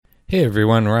Hey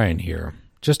everyone, Ryan here.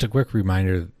 Just a quick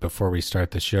reminder before we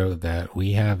start the show that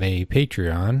we have a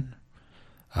Patreon,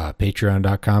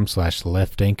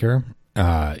 patreon.com/leftanchor.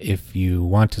 If you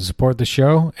want to support the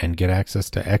show and get access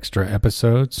to extra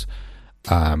episodes,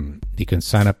 you can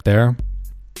sign up there.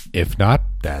 If not,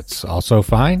 that's also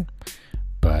fine.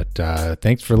 But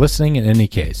thanks for listening in any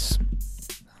case.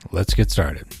 Let's get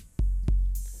started.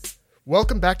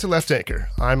 Welcome back to Left Anchor.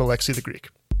 I'm Alexei the Greek.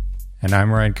 And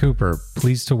I'm Ryan Cooper.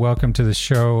 Pleased to welcome to the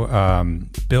show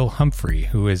Bill Humphrey,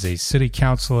 who is a city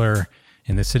councilor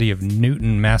in the city of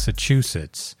Newton,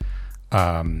 Massachusetts.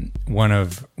 One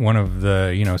of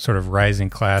the sort of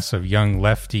rising class of young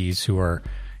lefties who are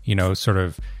sort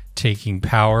of taking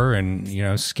power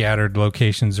in scattered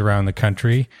locations around the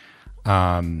country.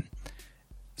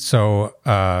 So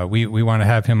we want to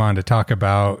have him on to talk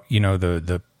about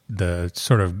the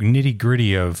sort of nitty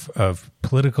gritty of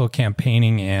political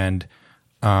campaigning and,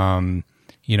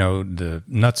 the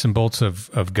nuts and bolts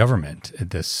of government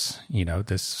at this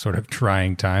sort of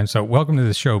trying time. So welcome to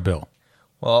the show, Bill.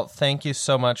 Well, thank you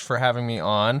so much for having me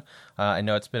on. I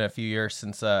know it's been a few years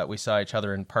since we saw each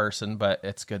other in person, but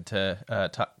it's good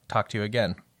to talk to you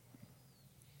again.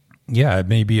 Yeah, it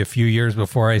may be a few years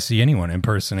before I see anyone in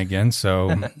person again.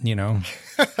 So,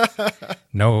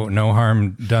 no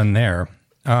harm done there.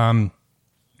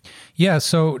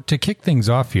 So to kick things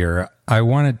off here, I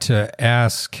wanted to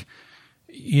ask,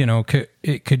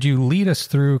 could you lead us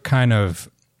through kind of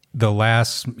the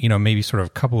last, maybe sort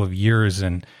of couple of years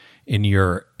in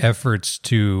your efforts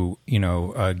to,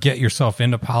 get yourself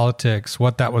into politics,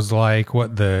 what that was like,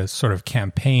 what the sort of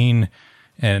campaign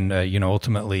and,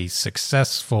 ultimately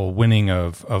successful winning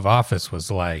of office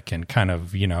was like, and kind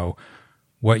of,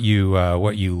 what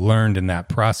you learned in that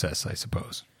process, I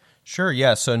suppose. Sure,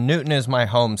 yeah. So Newton is my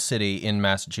home city in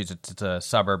Massachusetts. It's a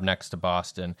suburb next to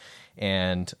Boston.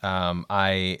 And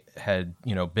I had,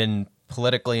 been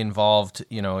politically involved,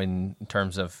 in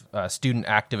terms of student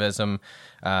activism,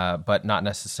 but not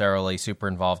necessarily super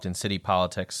involved in city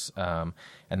politics. And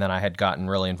then I had gotten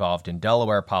really involved in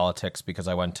Delaware politics because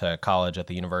I went to college at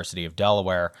the University of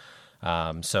Delaware.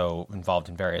 So involved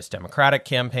in various Democratic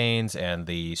campaigns and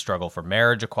the struggle for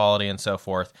marriage equality and so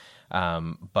forth.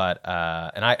 But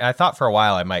I thought for a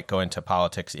while I might go into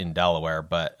politics in Delaware,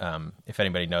 but if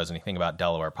anybody knows anything about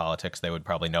Delaware politics, they would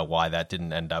probably know why that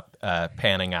didn't end up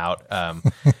panning out.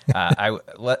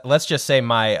 Let's just say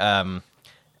my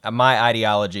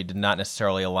ideology did not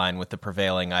necessarily align with the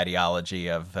prevailing ideology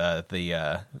of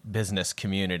the business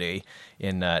community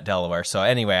in Delaware. So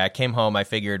anyway, I came home. I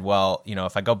figured, well,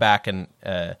 if I go back and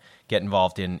get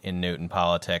involved in Newton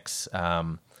politics,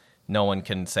 no one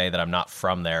can say that I'm not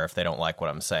from there if they don't like what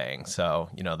I'm saying. So,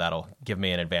 that'll give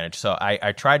me an advantage. So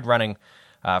I tried running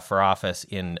for office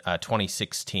in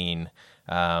 2016,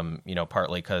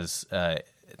 partly because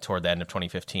toward the end of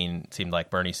 2015, it seemed like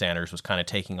Bernie Sanders was kind of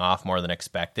taking off more than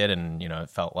expected. And, it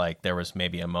felt like there was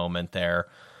maybe a moment there.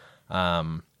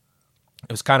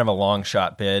 It was kind of a long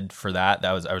shot bid for that.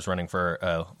 I was running for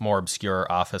a more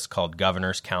obscure office called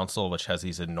Governor's Council, which has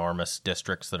these enormous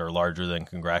districts that are larger than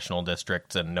congressional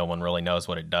districts, and no one really knows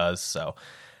what it does. So,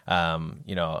 but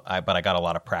I got a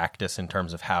lot of practice in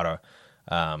terms of how to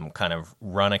kind of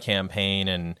run a campaign,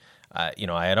 and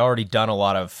I had already done a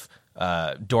lot of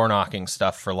door knocking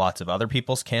stuff for lots of other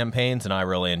people's campaigns, and I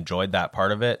really enjoyed that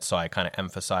part of it. So I kind of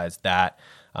emphasized that.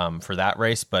 For that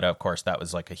race, but of course that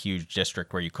was like a huge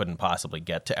district where you couldn't possibly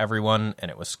get to everyone,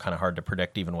 and it was kind of hard to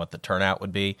predict even what the turnout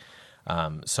would be.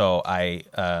 So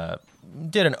I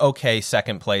did an okay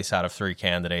second place out of 3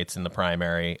 candidates in the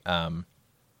primary,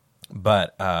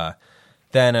 but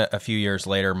then a few years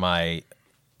later, my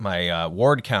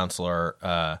ward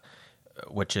councilor,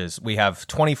 we have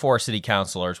 24 city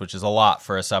councilors, which is a lot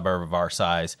for a suburb of our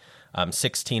size.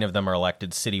 16 of them are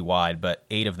elected citywide, but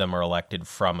 8 of them are elected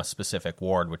from a specific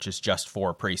ward, which is just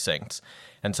 4 precincts.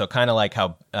 And so kind of like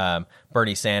how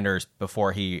Bernie Sanders,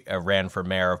 before he ran for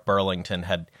mayor of Burlington,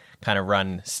 had kind of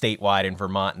run statewide in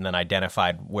Vermont and then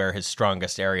identified where his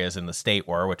strongest areas in the state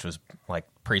were, which was like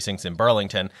precincts in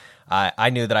Burlington. I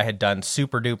knew that I had done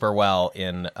super duper well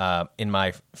in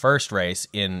my first race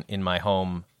in my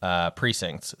home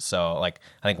precincts. So like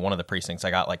I think one of the precincts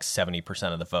I got like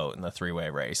 70% of the vote in the 3-way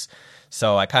race.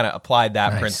 So I kind of applied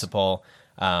that principle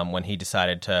when he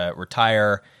decided to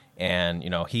retire, and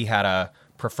he had a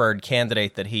preferred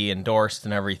candidate that he endorsed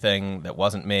and everything that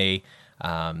wasn't me.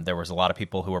 There was a lot of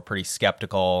people who were pretty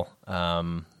skeptical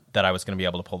that I was going to be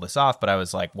able to pull this off, but I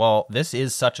was like, well, this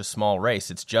is such a small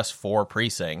race. It's just 4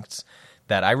 precincts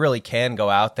that I really can go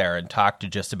out there and talk to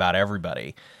just about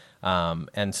everybody.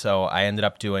 And so I ended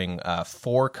up doing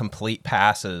 4 complete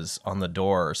passes on the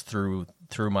doors through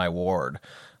through my ward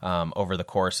over the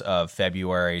course of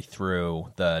February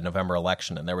through the November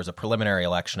election. And there was a preliminary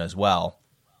election as well,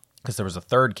 because there was a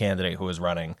third candidate who was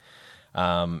running.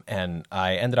 And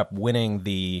I ended up winning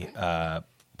the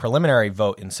preliminary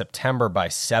vote in September by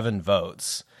 7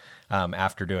 votes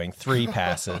after doing 3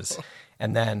 passes.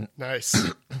 And then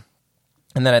Nice.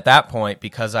 And then at that point,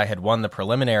 because I had won the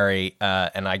preliminary,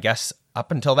 and I guess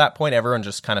up until that point, everyone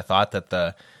just kind of thought that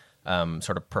the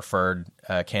sort of preferred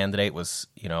candidate was,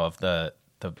 of the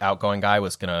outgoing guy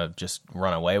was going to just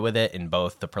run away with it in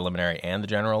both the preliminary and the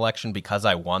general election. Because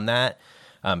I won that,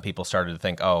 people started to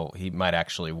think, oh, he might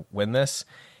actually win this.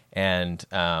 And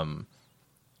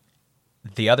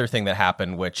the other thing that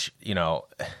happened, which,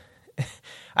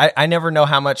 I never know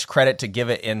how much credit to give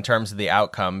it in terms of the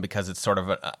outcome because it's sort of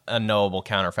a unknowable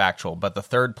counterfactual. But the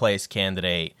third place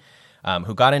candidate,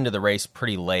 who got into the race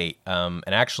pretty late and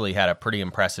actually had a pretty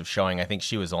impressive showing. I think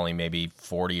she was only maybe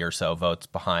 40 or so votes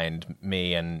behind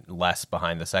me and less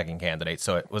behind the second candidate.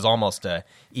 So it was almost a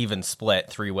even split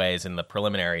 3 ways in the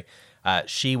preliminary.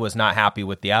 She was not happy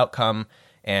with the outcome,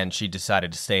 and she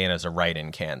decided to stay in as a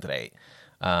write-in candidate.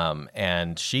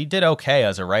 And she did okay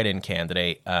as a write-in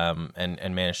candidate,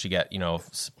 and managed to get,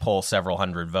 pull several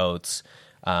hundred votes,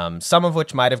 some of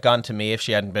which might have gone to me if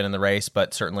she hadn't been in the race,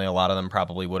 but certainly a lot of them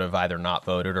probably would have either not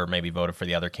voted or maybe voted for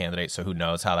the other candidate. So who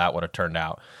knows how that would have turned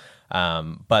out.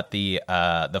 But the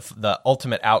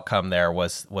ultimate outcome there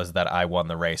was that I won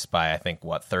the race by, I think,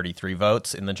 33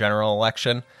 votes in the general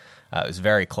election. It was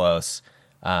very close.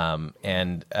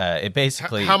 And it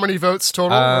basically... How many votes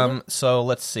total? So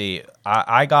let's see.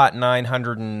 I got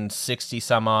 960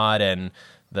 some odd, and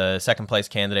the second place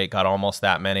candidate got almost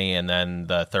that many, and then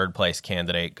the third place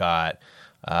candidate got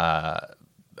a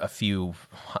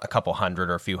couple hundred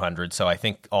or a few hundred. So I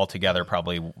think altogether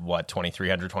probably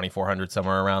 2,300, 2,400,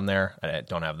 somewhere around there. I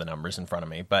don't have the numbers in front of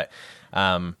me, but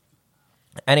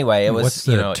anyway, it was... What's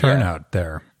the turnout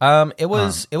there? It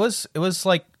was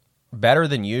like better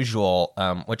than usual,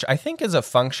 which I think is a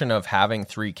function of having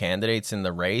 3 candidates in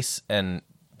the race, and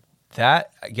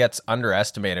that gets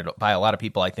underestimated by a lot of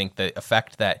people. I think the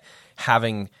effect that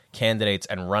having candidates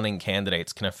and running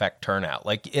candidates can affect turnout.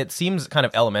 Like, it seems kind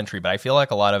of elementary, but I feel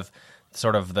like a lot of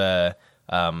sort of the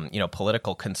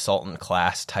political consultant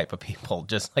class type of people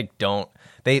just like don't,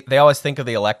 they always think of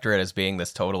the electorate as being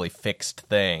this totally fixed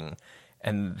thing,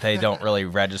 and they don't really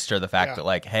register the fact that,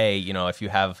 like, hey, if you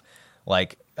have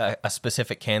like a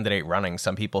specific candidate running,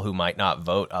 some people who might not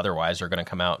vote otherwise are going to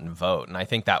come out and vote. And I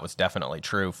think that was definitely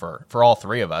true for all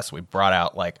 3 of us. We brought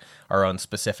out like our own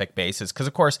specific bases. Because,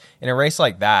 of course, in a race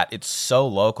like that, it's so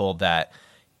local that,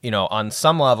 on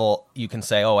some level you can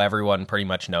say, oh, everyone pretty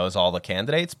much knows all the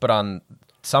candidates. But on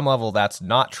some level, that's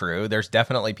not true. There's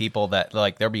definitely people that,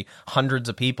 like, there'll be hundreds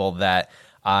of people that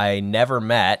I never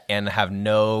met and have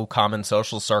no common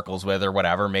social circles with or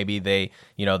whatever. Maybe they,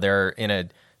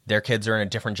 their kids are in a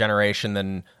different generation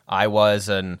than I was,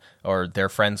 or they're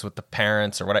friends with the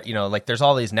parents or whatever. Like, there's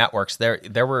all these networks. There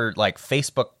were like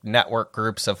Facebook network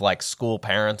groups of like school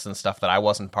parents and stuff that I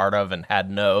wasn't part of and had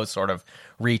no sort of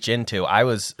reach into. I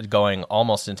was going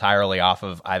almost entirely off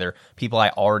of either people I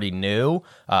already knew.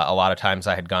 A lot of times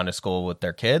I had gone to school with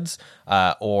their kids,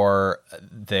 or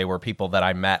they were people that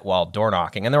I met while door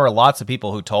knocking. And there were lots of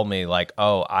people who told me like,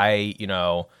 oh, I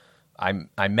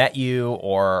met you,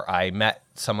 or I met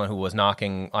someone who was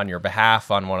knocking on your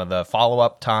behalf on one of the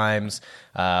follow-up times,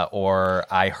 or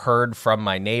I heard from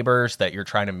my neighbors that you're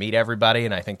trying to meet everybody,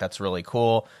 and I think that's really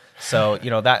cool. So,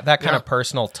 that kind of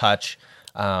personal touch,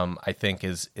 I think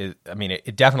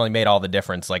it definitely made all the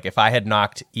difference. Like, if I had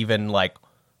knocked even like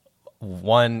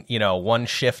one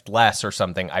shift less or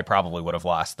something, I probably would have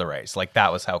lost the race. Like,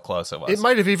 that was how close it was. It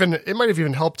might have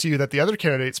even helped you that the other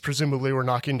candidates presumably were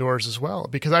knocking doors as well,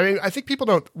 because I think people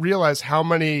don't realize how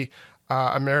many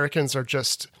Americans are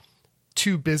just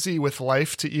too busy with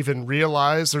life to even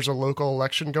realize there's a local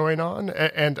election going on.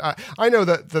 And I know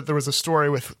that there was a story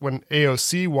with when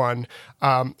AOC won,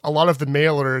 a lot of the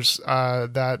mailers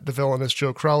that the villainous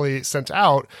Joe Crowley sent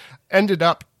out ended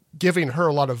up giving her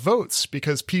a lot of votes,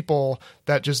 because people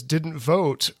that just didn't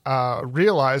vote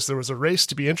realized there was a race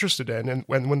to be interested in, and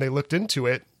when they looked into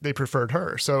it, they preferred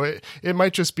her. So it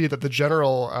might just be that the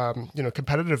general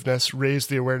competitiveness raised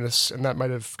the awareness, and that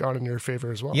might have gone in your favor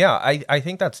as well. Yeah, I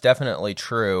think that's definitely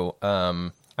true.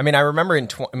 I mean, I remember in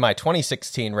my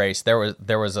 2016 race, that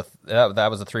was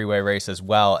a three-way race as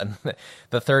well, and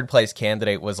the third place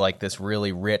candidate was like this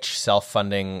really rich,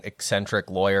 self-funding, eccentric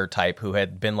lawyer type who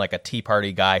had been like a Tea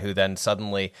Party guy who then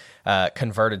suddenly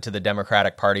converted to the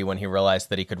Democratic Party when he realized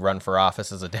that he could run for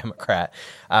office as a Democrat.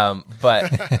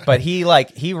 But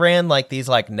he ran like these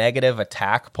like negative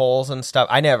attack polls and stuff.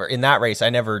 In that race I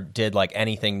never did like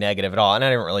anything negative at all, and I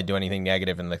didn't really do anything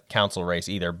negative in the council race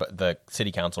either, but the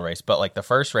city council race. But like the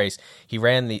first race, he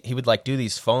would like do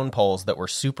these phone polls that were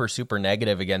super, super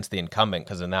negative against the incumbent,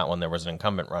 because in that one there was an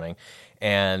incumbent running.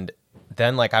 And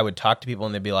then like I would talk to people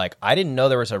and they'd be like, I didn't know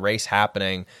there was a race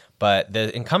happening, but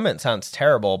the incumbent sounds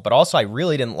terrible, but also I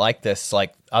really didn't like this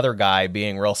like other guy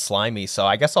being real slimy, so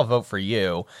I guess I'll vote for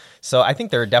you. So I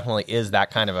think there definitely is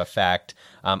that kind of effect.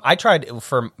 I tried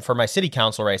for my city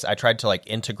council race, I tried to like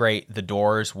integrate the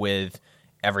doors with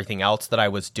everything else that I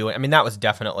was doing. I mean, that was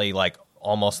definitely like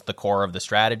almost the core of the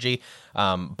strategy.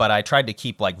 But I tried to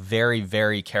keep like very,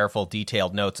 very careful,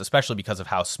 detailed notes, especially because of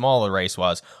how small the race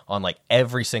was, on like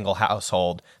every single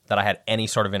household that I had any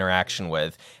sort of interaction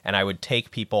with. And I would take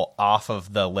people off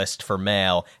of the list for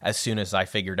mail as soon as I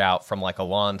figured out from like a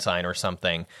lawn sign or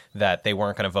something that they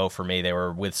weren't going to vote for me. They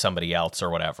were with somebody else or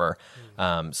whatever.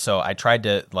 So I tried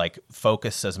to like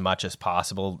focus as much as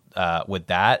possible with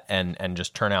that and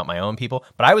just turn out my own people.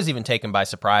 But I was even taken by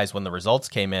surprise when the results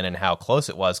came in and how close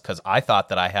it was, because I thought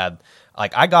that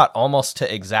I got almost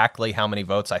to exactly how many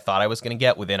votes I thought I was going to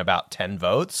get within about 10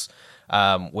 votes,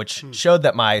 which showed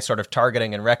that my sort of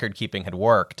targeting and record keeping had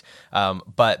worked.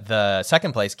 But the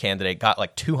second place candidate got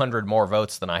like 200 more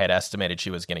votes than I had estimated she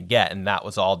was going to get. And that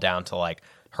was all down to like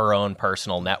her own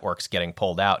personal networks getting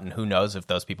pulled out. And who knows if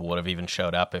those people would have even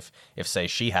showed up if say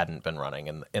she hadn't been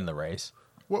running in the race.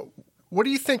 What do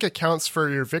you think accounts for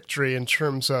your victory in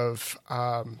terms of,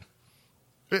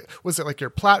 was it like your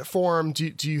platform?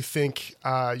 Do you think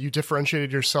you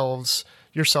differentiated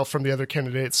yourself from the other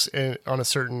candidates on a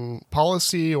certain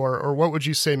policy, or what would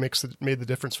you say made the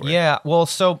difference for you? Yeah, well,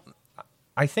 so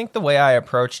I think the way I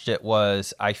approached it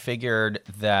was I figured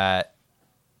that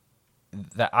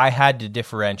I had to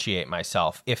differentiate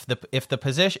myself. If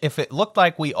it looked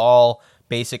like we all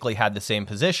basically had the same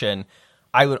position,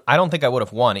 I don't think I would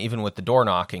have won, even with the door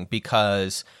knocking,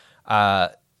 because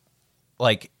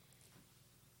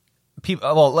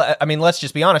people, well, I mean, let's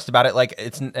just be honest about it. Like,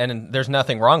 and there's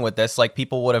nothing wrong with this. Like,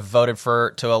 people would have voted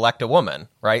to elect a woman,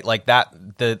 right? Like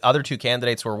that, the other two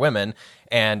candidates were women.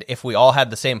 And if we all had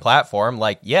the same platform,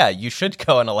 like, yeah, you should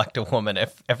go and elect a woman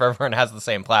if everyone has the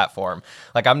same platform.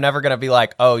 Like, I'm never going to be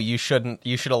like, oh, you should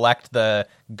elect the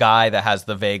guy that has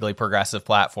the vaguely progressive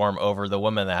platform over the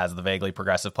woman that has the vaguely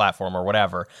progressive platform or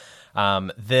whatever.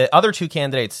 The other two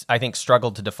candidates, I think,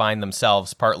 struggled to define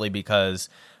themselves, partly because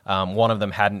one of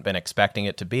them hadn't been expecting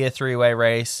it to be a three-way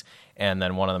race, and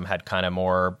then one of them had kind of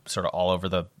more sort of all over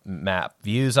the map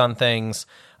views on things.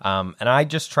 And I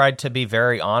just tried to be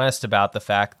very honest about the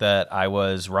fact that I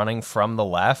was running from the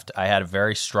left. I had a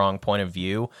very strong point of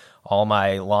view. All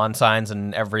my lawn signs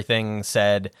and everything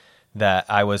said that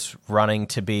I was running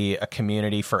to be a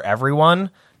community for everyone.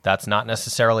 That's not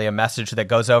necessarily a message that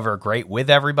goes over great with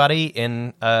everybody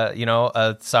in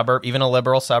a suburb, even a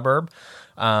liberal suburb.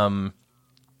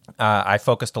 I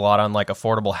focused a lot on like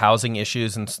affordable housing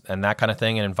issues and that kind of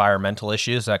thing, and environmental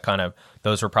issues.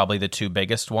 Those were probably the two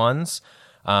biggest ones.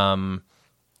 And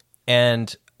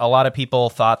a lot of people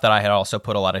thought that I had also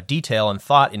put a lot of detail and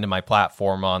thought into my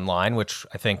platform online, which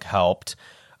I think helped.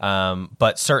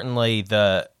 But certainly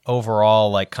the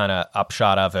overall like kind of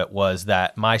upshot of it was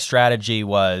that my strategy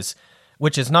was,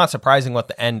 which is not surprising what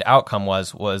the end outcome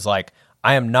was like,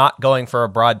 I am not going for a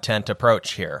broad tent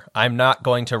approach here. I'm not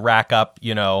going to rack up,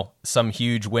 some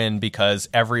huge win because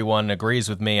everyone agrees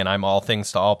with me and I'm all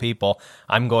things to all people.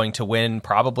 I'm going to win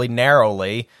probably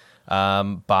narrowly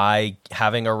by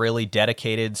having a really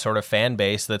dedicated sort of fan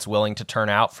base that's willing to turn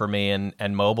out for me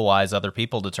and mobilize other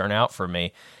people to turn out for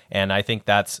me. And I think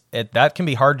that can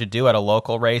be hard to do at a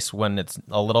local race when it's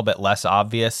a little bit less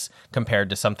obvious compared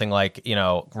to something like,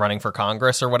 running for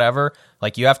Congress or whatever.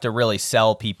 Like, you have to really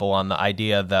sell people on the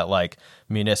idea that like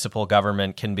municipal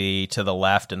government can be to the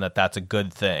left and that that's a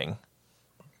good thing.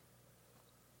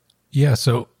 Yeah.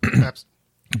 So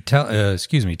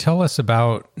tell us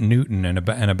about Newton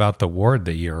and about the ward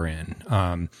that you're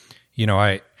in.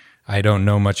 I don't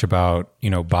know much about,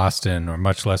 Boston, or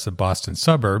much less the Boston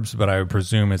suburbs, but I would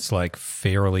presume it's like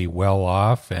fairly well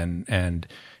off and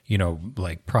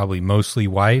like probably mostly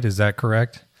white. Is that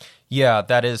correct? Yeah,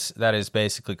 that is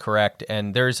basically correct.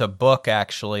 And there's a book,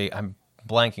 actually, I'm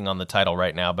blanking on the title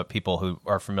right now, but people who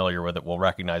are familiar with it will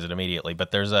recognize it immediately.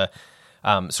 But there's a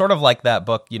Sort of like that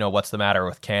book, What's the Matter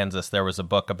with Kansas? There was a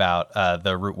book about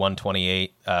the Route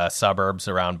 128 suburbs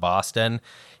around Boston.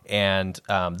 And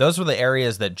those were the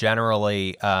areas that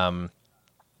generally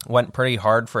went pretty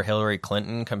hard for Hillary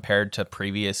Clinton compared to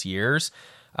previous years.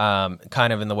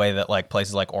 Kind of in the way that like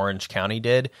places like Orange County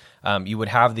did. You would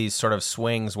have these sort of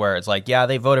swings where it's like, yeah,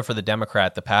 they voted for the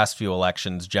Democrat the past few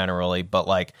elections generally, but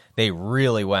like they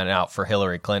really went out for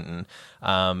Hillary Clinton.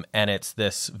 And it's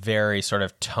this very sort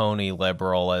of Tony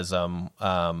liberalism,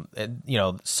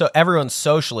 so everyone's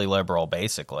socially liberal,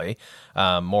 basically,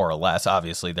 more or less.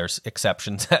 Obviously, there's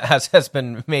exceptions, as has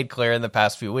been made clear in the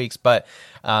past few weeks, but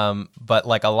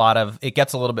like a lot of it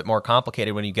gets a little bit more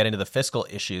complicated when you get into the fiscal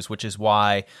issues, which is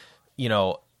why,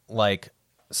 like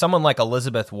someone like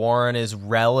Elizabeth Warren is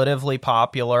relatively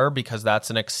popular because that's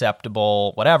an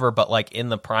acceptable whatever. But like in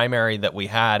the primary that we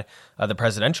had, the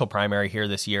presidential primary here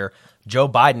this year, Joe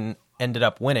Biden ended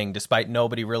up winning despite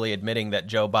nobody really admitting that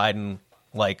Joe Biden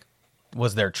like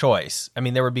was their choice. I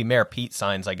mean, there would be Mayor Pete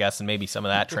signs, I guess, and maybe some of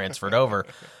that transferred over.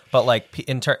 But like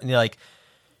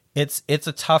it's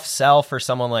a tough sell for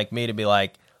someone like me to be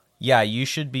like, yeah, you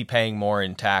should be paying more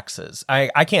in taxes.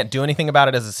 I can't do anything about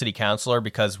it as a city councilor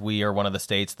because we are one of the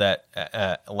states that,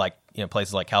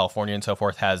 places like California and so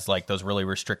forth has like those really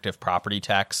restrictive property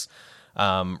tax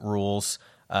rules.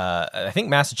 I think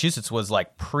Massachusetts was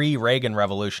like pre-Reagan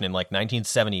Revolution in like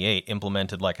 1978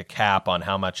 implemented like a cap on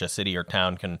how much a city or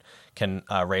town can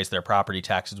raise their property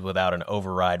taxes without an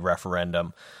override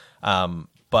referendum.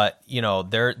 But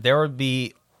there would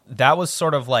be. That was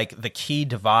sort of like the key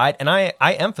divide. And I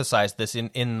emphasized this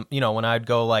in when I'd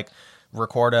go like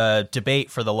record a debate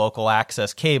for the local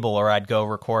access cable, or I'd go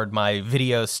record my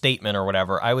video statement or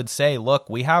whatever. I would say, look,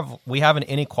 we have an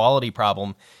inequality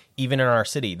problem even in our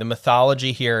city. The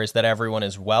mythology here is that everyone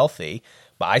is wealthy,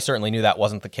 but I certainly knew that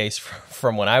wasn't the case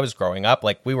from when I was growing up.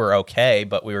 Like we were okay,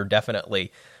 but we were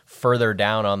definitely further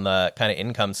down on the kind of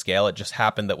income scale. It just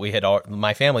happened that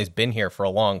my family's been here for a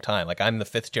long time. Like I'm the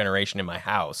fifth generation in my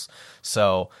house.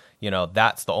 So,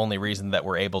 that's the only reason that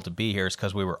we're able to be here is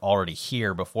because we were already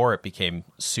here before it became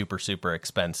super, super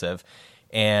expensive.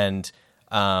 And,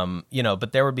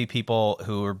 but there would be people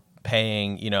who were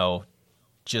paying,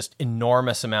 just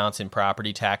enormous amounts in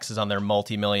property taxes on their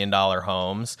multi-million-dollar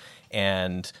homes.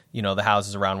 And, the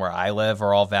houses around where I live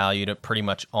are all valued at pretty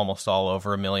much almost all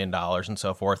over $1 million and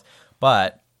so forth.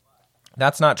 But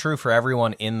that's not true for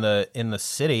everyone in the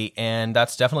city. And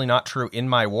that's definitely not true in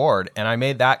my ward. And I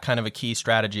made that kind of a key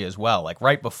strategy as well. Like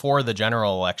right before the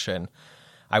general election,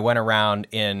 I went around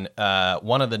in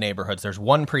one of the neighborhoods. There's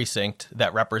one precinct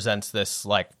that represents this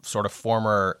like sort of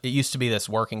it used to be this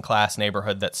working class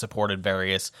neighborhood that supported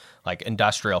various like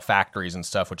industrial factories and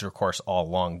stuff, which are of course all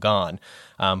long gone.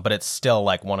 But it's still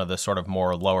like one of the sort of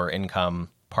more lower income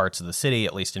parts of the city,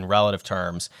 at least in relative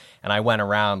terms. And I went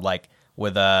around like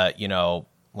with a,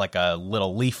 like a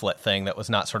little leaflet thing that was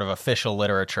not sort of official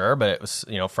literature, but it was,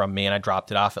 from me, and I dropped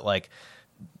it off at like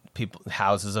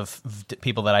houses of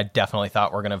people that I definitely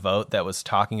thought were going to vote, that was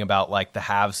talking about like the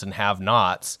haves and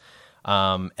have-nots.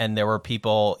 And there were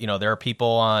people, there are people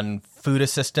on food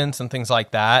assistance and things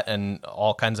like that, and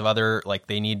all kinds of other, like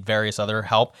they need various other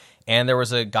help. And there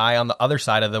was a guy on the other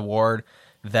side of the ward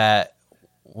that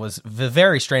was a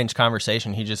very strange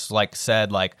conversation. He just like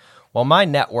said like, well, my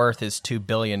net worth is $2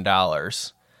 billion. And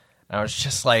I was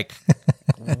just like,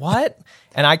 what?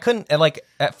 And I couldn't, like,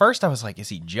 at first I was like, is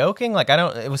he joking? Like,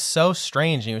 it was so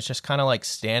strange. And he was just kind of like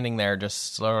standing there,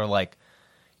 just sort of like,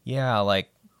 yeah, like,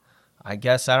 I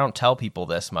guess I don't tell people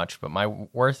this much, but my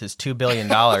worth is $2 billion.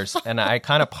 And I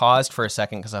kind of paused for a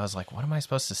second because I was like, what am I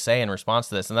supposed to say in response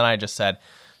to this? And then I just said,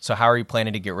 so how are you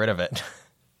planning to get rid of it?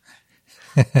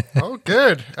 Oh,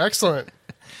 good. Excellent.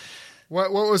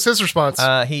 What was his response?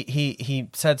 He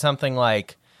said something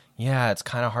like, yeah, it's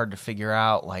kind of hard to figure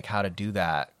out like how to do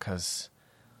that because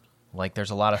like there's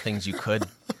a lot of things you could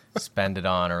spend it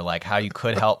on, or like how you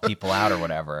could help people out or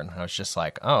whatever. And I was just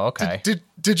like, oh, okay.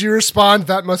 Did you respond?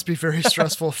 That must be very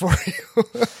stressful for you.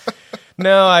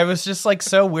 No, I was just like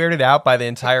so weirded out by the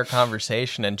entire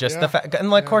conversation and just the fact. And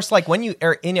like, of course, like when you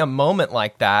are in a moment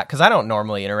like that, because I don't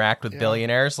normally interact with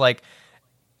billionaires, like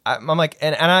I'm like,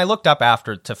 and I looked up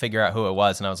after to figure out who it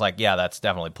was, and I was like, yeah, that's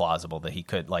definitely plausible that he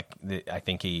could, like, I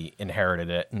think he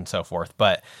inherited it and so forth.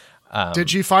 But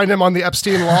did you find him on the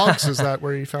Epstein logs? Is that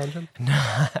where you found him?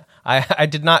 No, I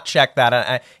did not check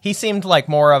that. He seemed like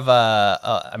more of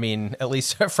I mean, at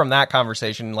least from that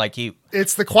conversation, like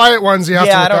it's the quiet ones you have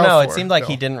to look I don't know. out for. It seemed like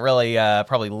he didn't really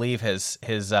probably leave his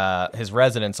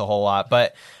residence a whole lot,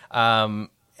 but.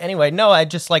 Anyway, no, I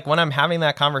just like when I'm having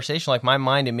that conversation, like my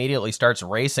mind immediately starts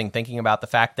racing, thinking about the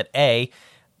fact that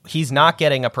he's not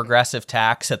getting a progressive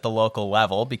tax at the local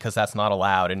level because that's not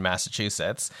allowed in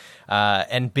Massachusetts.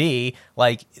 And B,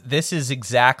 like, this is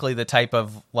exactly the type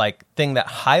of like thing that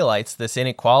highlights this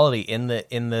inequality in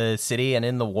the city and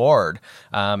in the ward.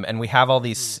 And we have all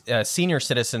these senior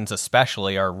citizens,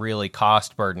 especially, are really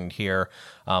cost burdened here.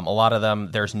 A lot of them,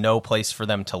 there's no place for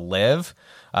them to live.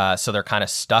 So they're kind of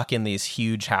stuck in these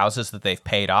huge houses that they've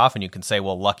paid off. And you can say,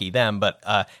 well, lucky them. But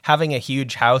having a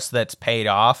huge house that's paid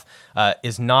off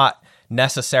is not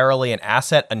necessarily an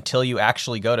asset until you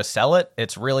actually go to sell it.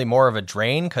 It's really more of a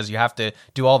drain because you have to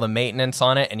do all the maintenance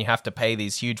on it, and you have to pay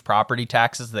these huge property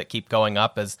taxes that keep going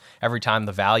up as every time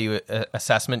the value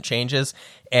assessment changes.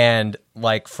 And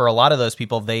like, for a lot of those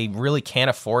people, they really can't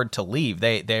afford to leave.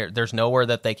 There's nowhere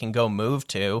that they can go move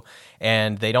to,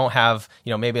 and they don't have,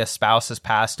 maybe a spouse has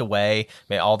passed away,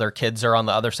 maybe all their kids are on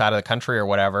the other side of the country or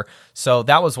whatever. So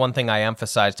that was one thing I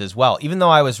emphasized as well. Even though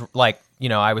I was like,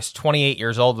 I was 28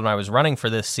 years old when I was running for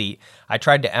this seat, I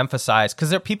tried to emphasize,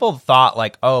 because people thought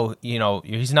like, oh,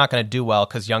 he's not going to do well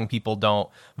because young people don't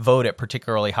vote at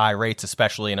particularly high rates,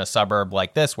 especially in a suburb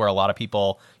like this, where a lot of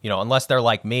people, unless they're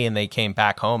like me and they came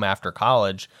back home after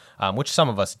college, which some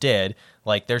of us did,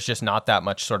 like, there's just not that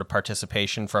much sort of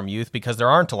participation from youth because there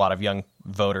aren't a lot of young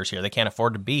voters here. They can't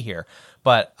afford to be here.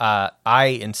 But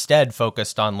I instead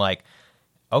focused on like,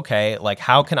 okay, like,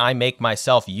 how can I make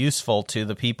myself useful to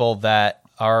the people that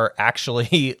are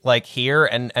actually like here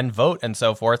and vote and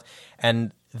so forth?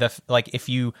 And if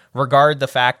you regard the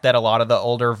fact that a lot of the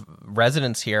older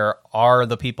residents here are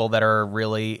the people that are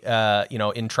really,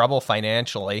 in trouble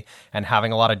financially and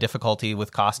having a lot of difficulty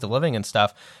with cost of living and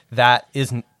stuff, that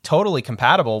is totally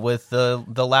compatible with the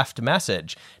left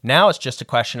message. Now it's just a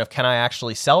question of, can I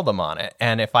actually sell them on it?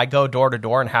 And if I go door to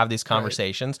door and have these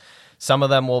conversations, some of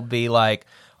them will be like,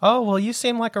 oh, well, you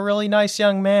seem like a really nice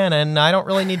young man, and I don't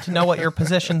really need to know what your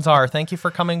positions are. Thank you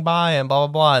for coming by, and blah,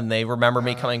 blah, blah. And they remember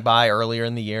me coming by earlier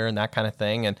in the year and that kind of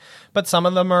thing. But some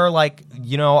of them are like,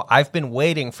 I've been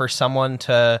waiting for someone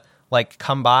to like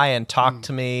come by and talk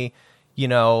to me,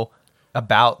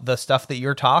 about the stuff that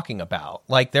you're talking about.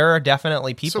 Like, there are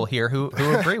definitely people here who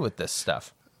agree with this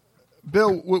stuff.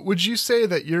 Bill, would you say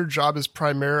that your job is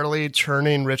primarily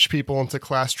turning rich people into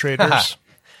class traders?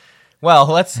 Well,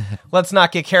 let's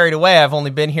not get carried away. I've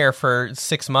only been here for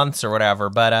 6 months or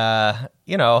whatever, but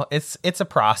it's a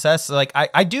process. Like,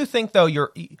 I do think though,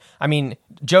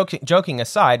 joking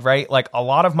aside, right? Like, a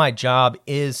lot of my job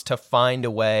is to find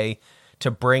a way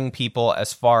to bring people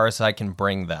as far as I can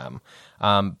bring them,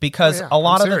 because a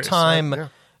lot of the time.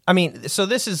 So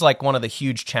this is like one of the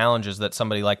huge challenges that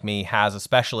somebody like me has,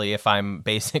 especially if I'm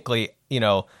basically,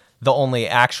 the only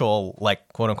actual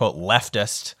like quote unquote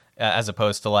leftist, as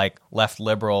opposed to like left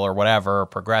liberal or whatever, or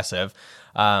progressive,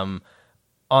 on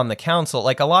the council.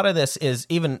 Like, a lot of this is,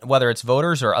 even whether it's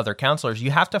voters or other councilors, you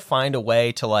have to find a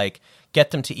way to like get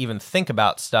them to even think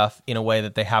about stuff in a way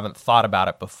that they haven't thought about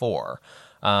it before.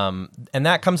 And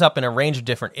that comes up in a range of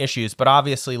different issues, but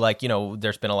obviously, like,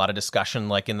 there's been a lot of discussion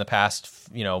like in the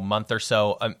past, month or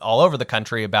so, all over the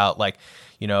country about like,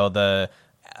 the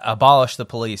abolish the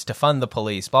police, defund the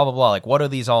police, blah, blah, blah. Like, what do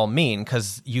these all mean?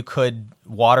 Because you could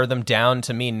water them down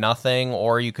to mean nothing,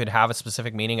 or you could have a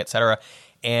specific meaning, etc.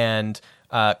 And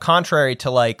contrary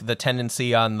to like the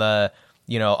tendency on the,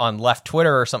 on left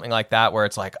Twitter or something like that, where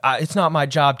it's like, it's not my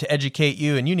job to educate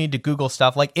you and you need to Google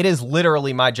stuff. Like, it is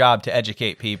literally my job to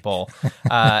educate people.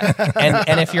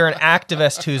 And if you're an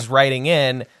activist who's writing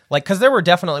in, like, because there were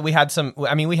definitely, we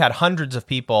had hundreds of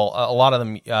people, a lot of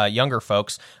them younger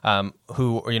folks,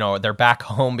 who, they're back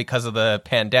home because of the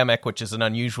pandemic, which is an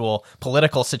unusual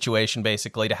political situation,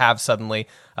 basically, to have suddenly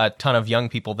a ton of young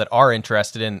people that are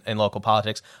interested in local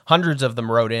politics. Hundreds of them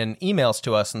wrote in emails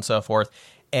to us and so forth.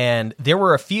 And there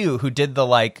were a few who did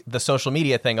the social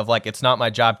media thing of like, it's not my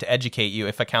job to educate you.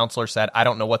 If a counselor said, I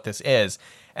don't know what this is.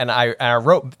 And I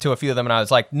wrote to a few of them and I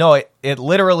was like, no, it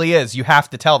literally is. You have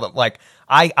to tell them. Like,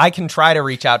 I can try to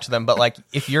reach out to them, but like,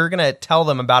 if you're going to tell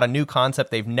them about a new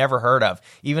concept they've never heard of,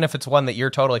 even if it's one that you're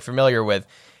totally familiar with,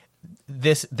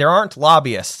 there aren't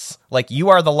lobbyists. Like, you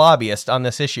are the lobbyist on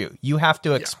this issue. You have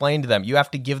to explain to them. You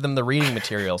have to give them the reading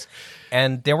materials.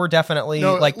 And there were definitely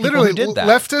people who did that.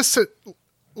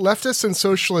 Leftists and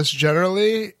socialists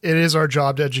generally, it is our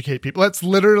job to educate people. That's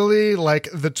literally like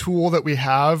the tool that we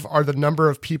have are the number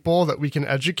of people that we can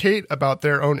educate about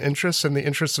their own interests and the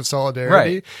interests of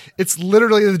solidarity. Right. It's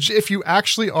literally, if you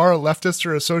actually are a leftist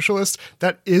or a socialist,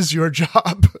 that is your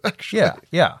job. Actually.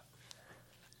 Yeah.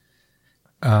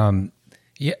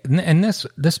 Yeah, and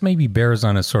this maybe bears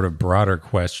on a sort of broader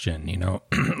question,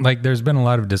 like, there's been a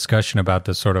lot of discussion about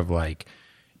this sort of like,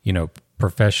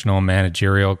 professional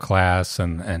managerial class,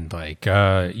 and like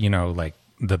like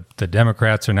the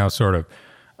Democrats are now sort of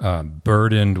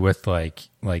burdened with like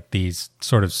these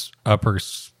sort of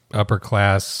upper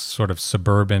class sort of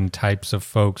suburban types of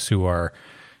folks who are,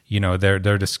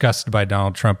 they're disgusted by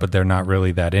Donald Trump, but they're not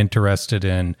really that interested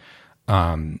in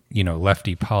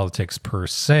lefty politics per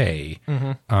se.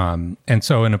 And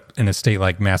so in a state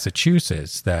like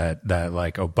Massachusetts that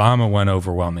like Obama won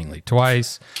overwhelmingly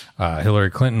twice,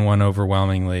 Hillary Clinton won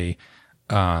overwhelmingly,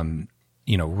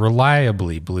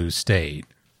 reliably blue state,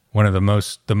 one of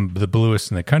the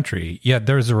bluest in the country, yet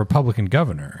there's a Republican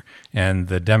governor, and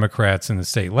the Democrats in the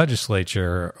state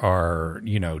legislature are,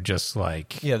 just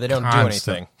like, they don't do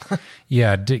anything.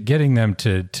 Getting them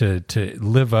to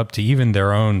live up to even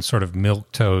their own sort of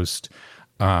milquetoast,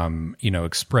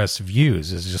 express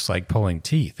views is just like pulling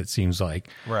teeth. It seems like,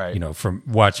 right. From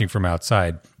watching from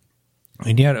outside.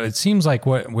 And yet it seems like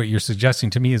what you're suggesting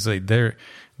to me is like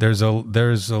there's a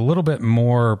little bit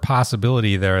more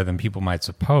possibility there than people might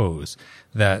suppose,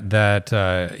 that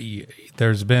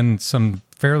there's been some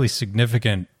fairly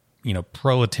significant,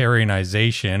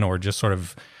 proletarianization, or just sort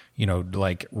of,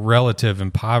 like relative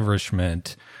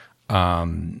impoverishment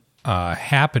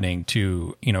happening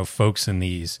to, folks in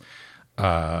these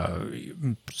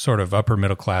sort of upper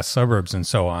middle class suburbs and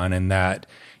so on, and that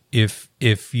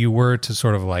if you were to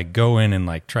sort of like go in and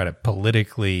like try to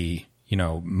politically,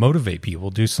 motivate people,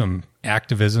 do some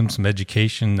activism, some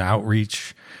education,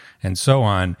 outreach, and so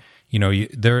on,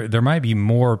 there might be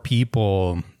more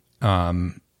people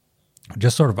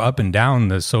just sort of up and down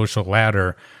the social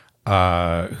ladder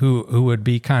who would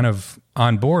be kind of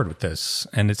on board with this.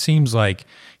 And it seems like,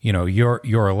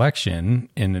 your election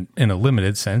in a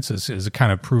limited sense is a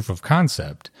kind of proof of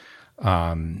concept.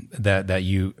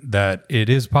 That it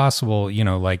is possible,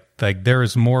 like there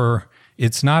is more.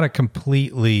 It's not a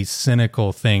completely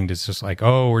cynical thing to just like,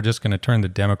 oh, we're just going to turn the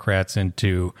Democrats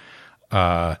into,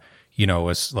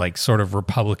 like sort of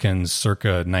Republicans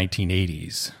circa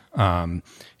 1980s, and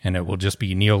it will just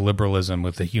be neoliberalism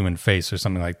with a human face or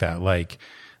something like that. Like,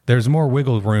 there's more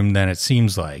wiggle room than it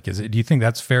seems like. Do you think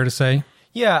that's fair to say?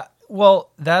 Yeah. Well,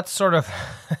 that's sort of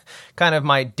kind of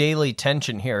my daily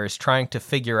tension here, is trying to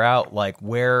figure out like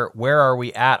where are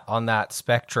we at on that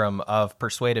spectrum of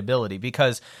persuadability?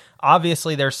 Because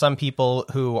obviously there's some people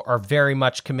who are very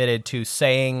much committed to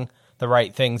saying the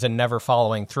right things and never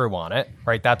following through on it,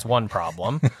 right? That's one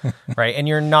problem, right? And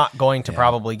you're not going to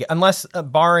probably get, unless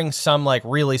barring some like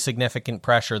really significant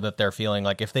pressure that they're feeling,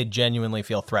 like if they genuinely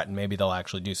feel threatened, maybe they'll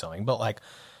actually do something. But like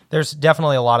there's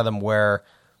definitely a lot of them where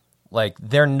like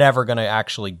they're never going to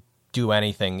actually do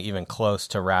anything even close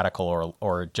to radical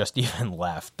or just even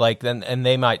left. Like then, and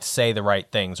they might say the right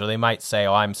things, or they might say,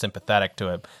 "Oh, I'm sympathetic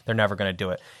to it." They're never going to do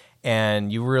it, and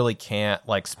you really can't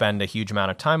like spend a huge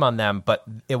amount of time on them. But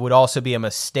it would also be a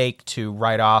mistake to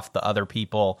write off the other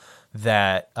people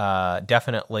that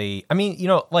definitely. I mean,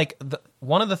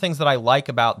 one of the things that I like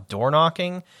about door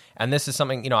knocking. And this is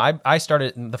something, I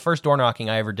started, the first door knocking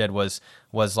I ever did was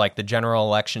like the general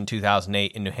election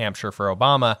 2008 in New Hampshire for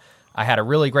Obama. I had a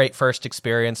really great first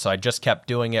experience, so I just kept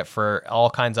doing it for all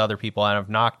kinds of other people. And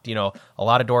I've knocked, a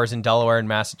lot of doors in Delaware and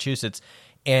Massachusetts.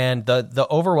 And the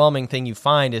overwhelming thing you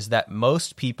find is that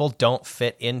most people don't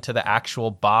fit into the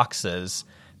actual boxes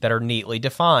that are neatly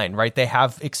defined, right? They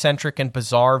have eccentric and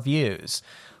bizarre views.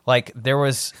 Like there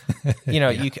was,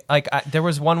 there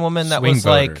was one woman that Swing was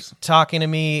voters. like talking to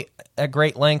me at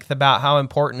great length about how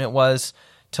important it was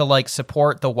to like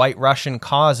support the White Russian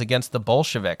cause against the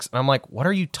Bolsheviks. And I'm like, what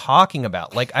are you talking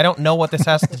about? Like, I don't know what this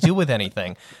has to do with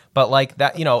anything, but like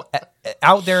that,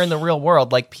 out there in the real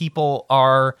world, like people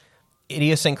are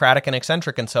idiosyncratic and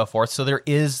eccentric and so forth. So there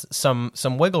is some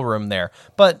wiggle room there,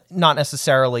 but not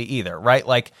necessarily either, right?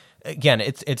 Like, again,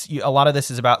 it's a lot of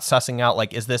this is about sussing out,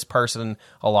 like, is this person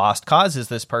a lost cause? Is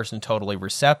this person totally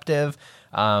receptive?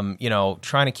 Trying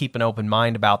to keep an open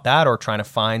mind about that, or trying to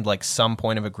find like some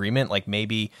point of agreement. Like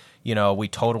maybe, we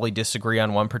totally disagree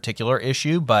on one particular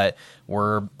issue, but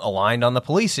we're aligned on the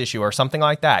police issue or something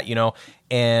like that,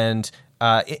 and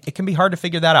it can be hard to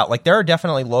figure that out. Like there are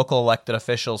definitely local elected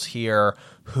officials here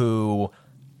who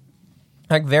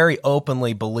like very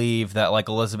openly believe that like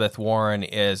Elizabeth Warren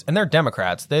is, and they're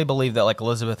Democrats, they believe that like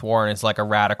Elizabeth Warren is like a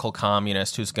radical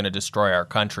communist who's going to destroy our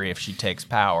country if she takes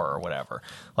power or whatever.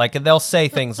 Like they'll say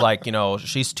things like,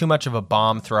 she's too much of a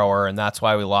bomb thrower and that's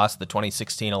why we lost the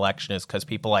 2016 election, is because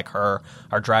people like her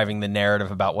are driving the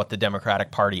narrative about what the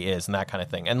Democratic Party is and that kind of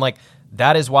thing. And like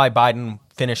that is why Biden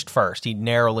finished first. He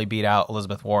narrowly beat out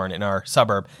Elizabeth Warren in our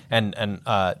suburb and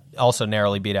also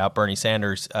narrowly beat out Bernie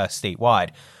Sanders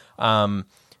statewide.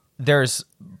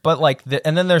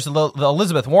 and then there's the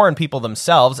Elizabeth Warren people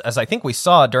themselves, as I think we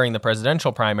saw during the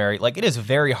presidential primary. Like, it is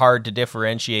very hard to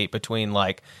differentiate between,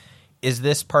 like, is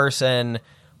this person,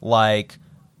 like,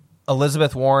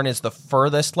 Elizabeth Warren is the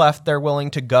furthest left they're willing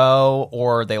to go,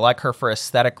 or they like her for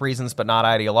aesthetic reasons but not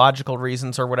ideological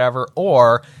reasons or whatever,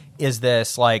 or is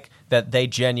this, like, that they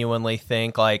genuinely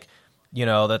think, like, you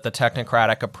know, that the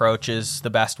technocratic approach is the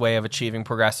best way of achieving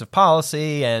progressive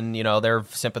policy, and, you know, they're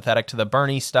sympathetic to the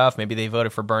Bernie stuff. Maybe they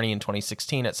voted for Bernie in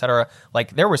 2016, et cetera.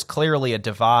 Like, there was clearly a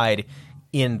divide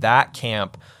in that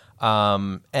camp.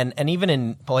 And even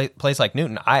in place like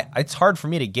Newton, it's hard for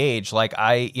me to gauge. Like,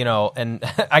 and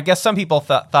I guess some people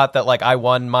thought that, like, I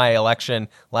won my election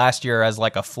last year as,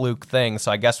 like, a fluke thing.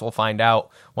 So I guess we'll find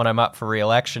out when I'm up for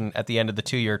re-election at the end of the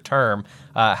 2-year term,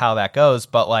 how that goes.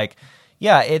 But, like,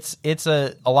 yeah, it's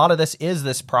a lot of this is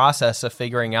this process of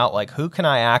figuring out, like, who can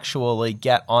I actually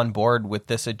get on board with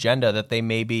this agenda that they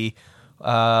maybe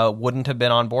wouldn't have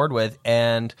been on board with.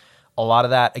 And a lot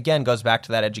of that, again, goes back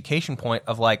to that education point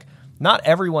of, like, not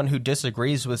everyone who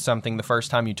disagrees with something the first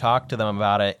time you talk to them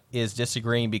about it is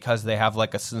disagreeing because they have,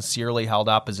 like, a sincerely held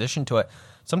opposition to it.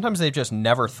 Sometimes they've just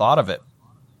never thought of it.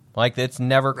 Like, it's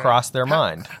never crossed their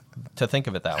mind to think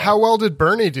of it that way. How well did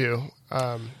Bernie do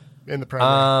in the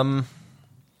primary?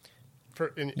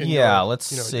 Let's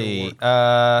see.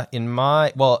 I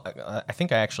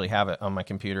think I actually have it on my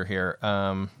computer here.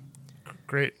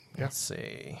 Great. Yeah. Let's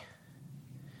see.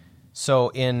 So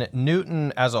in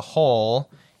Newton as a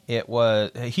whole,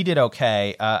 he did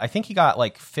okay. I think he got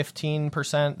like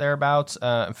 15% thereabouts,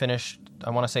 and finished, I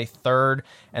want to say, third.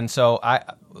 And so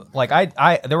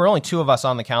there were only two of us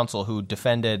on the council who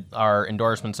defended our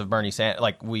endorsements of Bernie Sanders.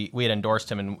 Like, we had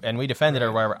endorsed him and we defended it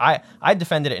or whatever. I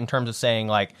defended it in terms of saying,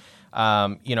 like,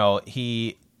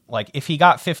 he, like, if he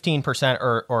got 15%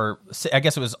 or I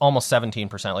guess it was almost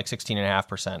 17%, like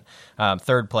 16.5%,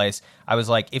 third place, I was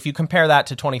like, if you compare that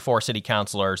to 24 city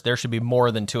councilors, there should be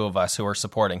more than two of us who are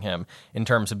supporting him in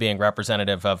terms of being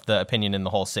representative of the opinion in the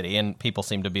whole city. And people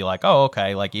seem to be like, oh,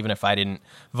 okay, like, even if I didn't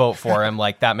vote for him,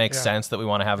 like, that makes sense that we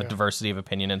want to have a diversity of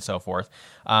opinion and so forth.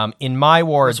 In my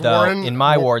ward,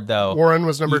 Warren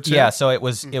was number 2. Yeah, so it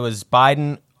was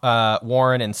Biden,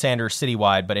 Warren, and Sanders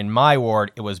citywide, but in my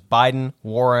ward it was Biden,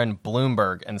 Warren,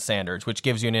 Bloomberg, and Sanders, which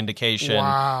gives you an indication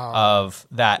of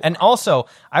that. And also,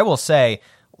 I will say,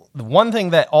 the one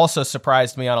thing that also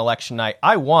surprised me on election night,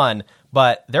 I won,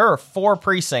 but there are 4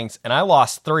 precincts and I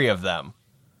lost 3 of them.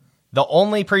 The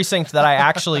only precinct that I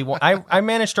actually won, I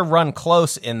managed to run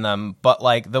close in them, but,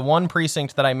 like, the one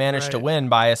precinct that I managed to win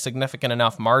by a significant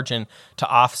enough margin to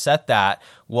offset that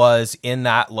was in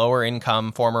that lower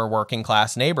income, former working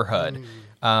class neighborhood,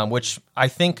 which I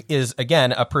think is,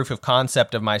 again, a proof of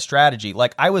concept of my strategy.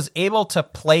 Like, I was able to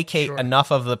placate enough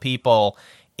of the people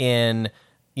in,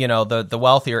 you know, the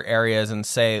wealthier areas and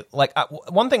say, like,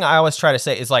 one thing I always try to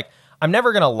say is, like, I'm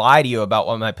never going to lie to you about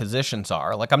what my positions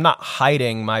are. Like, I'm not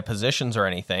hiding my positions or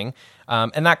anything.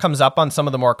 And that comes up on some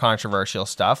of the more controversial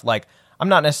stuff. Like, I'm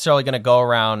not necessarily going to go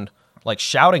around, like,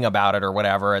 shouting about it or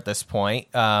whatever at this point.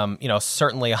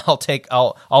 Certainly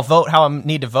I'll vote how I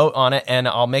need to vote on it, and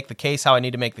I'll make the case how I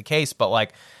need to make the case. But,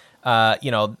 like, I'm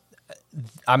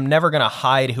never going to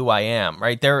hide who I am,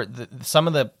 right? Some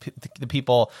of the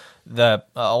people, a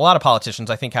lot of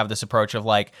politicians, I think, have this approach of,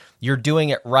 like, you're doing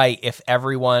it right if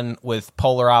everyone with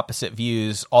polar opposite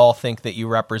views all think that you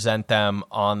represent them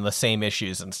on the same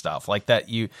issues and stuff, like that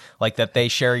they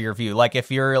share your view. Like,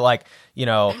 if you're, like,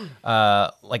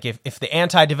 like if the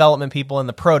anti-development people and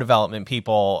the pro-development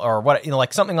people, or what,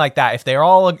 like, something like that, if they're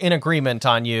all in agreement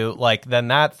on you, like, then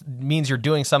that means you're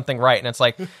doing something right. And it's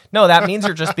like, no, that means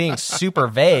you're just being super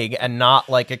vague and not,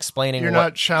 like, explaining. You're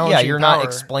not challenging. Yeah, you're not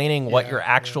explaining what your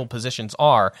actual positions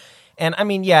are. And I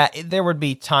mean, there would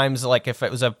be times, like, if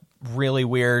it was a really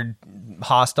weird,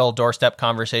 hostile doorstep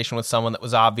conversation with someone that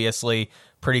was obviously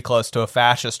pretty close to a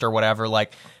fascist or whatever,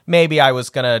 like, maybe I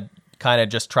was going to kind of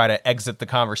just try to exit the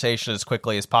conversation as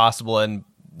quickly as possible and,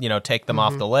 take them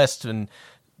off the list and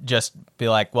just be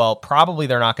like, well, probably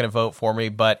they're not going to vote for me,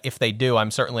 but if they do,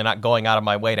 I'm certainly not going out of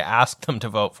my way to ask them to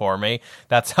vote for me.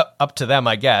 That's up to them,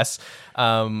 I guess.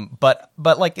 But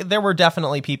like, there were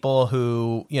definitely people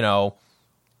who,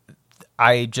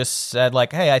 I just said,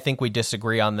 like, hey, I think we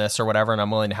disagree on this or whatever, and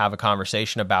I'm willing to have a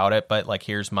conversation about it, but, like,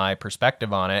 here's my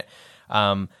perspective on it.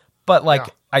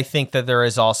 I think that there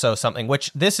is also something,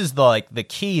 which this is the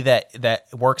key that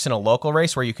works in a local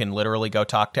race where you can literally go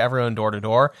talk to everyone door to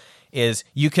door, is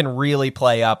you can really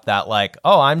play up that, like,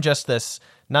 oh, I'm just this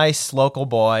nice local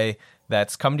boy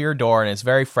that's come to your door and is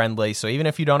very friendly. So even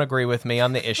if you don't agree with me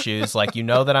on the issues, like, you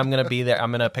know that I'm going to be there.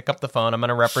 I'm going to pick up the phone. I'm going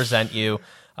to represent you.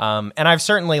 And I've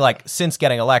certainly, like, since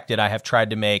getting elected, I have tried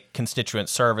to make constituent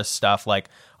service stuff like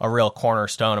a real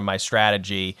cornerstone of my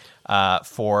strategy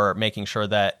for making sure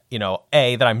that, you know,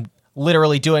 that I'm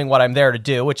literally doing what I'm there to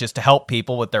do, which is to help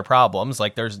people with their problems.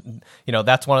 Like, there's, you know,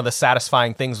 that's one of the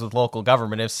satisfying things with local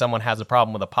government. If someone has a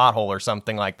problem with a pothole or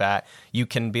something like that, you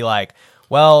can be like,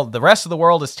 well, the rest of the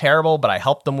world is terrible, but I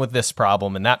helped them with this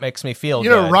problem, and that makes me feel good.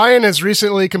 You know, Ryan has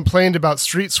recently complained about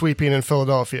street sweeping in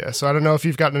Philadelphia, so I don't know if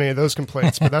you've gotten any of those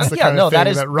complaints, but that's the kind of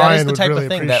thing that Ryan would really appreciate. That is the type of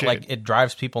thing that, like, it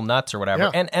drives people nuts or whatever.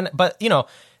 Yeah. But, you know,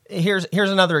 here's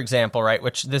another example, right?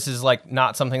 Which this is, like,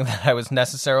 not something that I was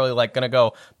necessarily, like, going to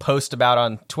go post about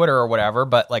on Twitter or whatever,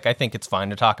 but, like, I think it's fine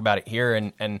to talk about it here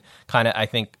and kind of, I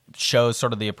think, shows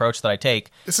sort of the approach that I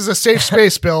take. This is a safe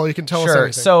space, Bill. You can tell us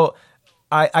anything. So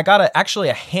I got actually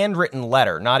a handwritten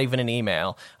letter, not even an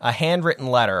email, a handwritten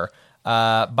letter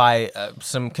by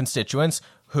some constituents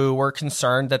who were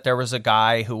concerned that there was a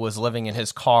guy who was living in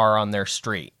his car on their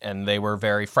street, and they were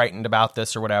very frightened about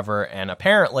this or whatever. And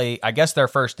apparently, I guess their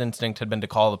first instinct had been to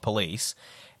call the police.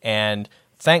 And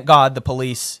thank God the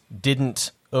police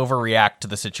didn't overreact to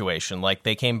the situation. Like,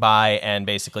 they came by and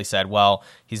basically said, well,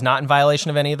 he's not in violation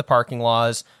of any of the parking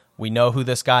laws. We know who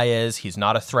this guy is. He's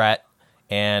not a threat.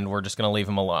 And we're just going to leave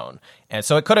him alone. And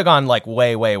so it could have gone, like,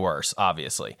 way, way worse,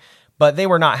 obviously. But they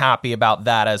were not happy about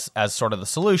that as sort of the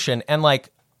solution. And, like,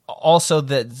 also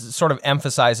that sort of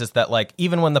emphasizes that, like,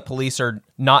 even when the police are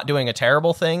not doing a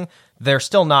terrible thing, they're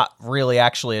still not really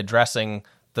actually addressing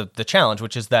the challenge,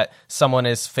 which is that someone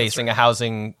is facing a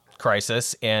housing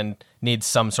crisis and needs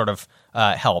some sort of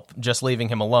help. Just leaving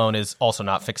him alone is also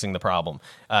not fixing the problem.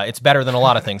 It's better than a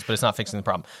lot of things, but it's not fixing the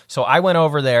problem. So I went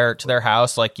over there to their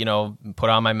house, like, you know, put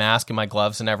on my mask and my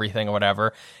gloves and everything or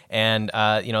whatever. And,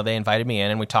 you know, they invited me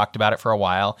in and we talked about it for a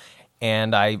while.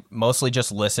 And I mostly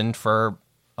just listened for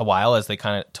a while as they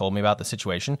kind of told me about the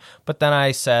situation. But then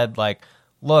I said, like,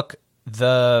 look,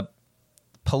 the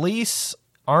police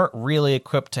aren't really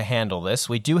equipped to handle this.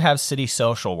 We do have city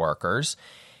social workers,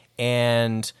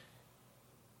 and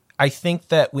I think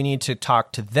that we need to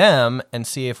talk to them and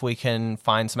see if we can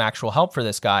find some actual help for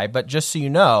this guy. But just so you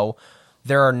know,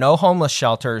 there are no homeless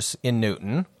shelters in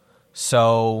Newton,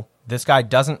 so this guy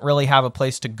doesn't really have a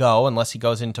place to go unless he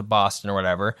goes into Boston or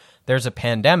whatever. There's a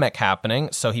pandemic happening,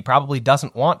 so he probably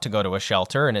doesn't want to go to a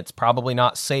shelter, and it's probably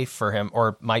not safe for him,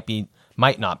 or might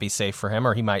not be safe for him,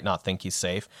 or he might not think he's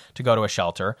safe to go to a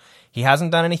shelter. He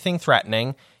hasn't done anything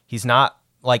threatening. He's not,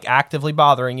 like, actively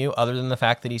bothering you other than the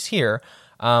fact that he's here.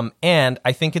 And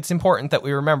I think it's important that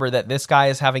we remember that this guy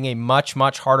is having a much,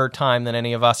 much harder time than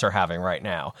any of us are having right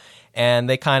now. And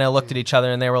they kind of looked at each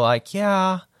other and they were like,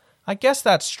 yeah, I guess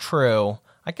that's true.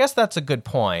 I guess that's a good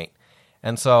point.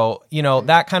 And so, you know,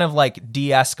 that kind of, like,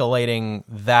 de-escalating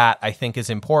that, I think, is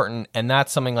important. And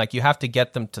that's something, like, you have to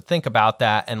get them to think about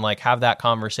that and, like, have that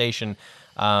conversation.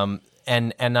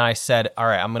 And I said, all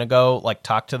right, I'm going to go, like,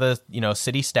 talk to the, you know,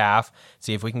 city staff,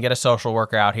 see if we can get a social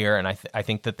worker out here. And I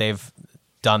think that they've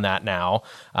done that now.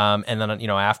 And then, you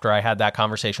know, after I had that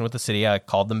conversation with the city, I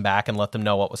called them back and let them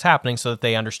know what was happening so that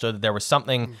they understood that there was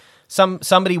something,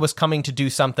 somebody was coming to do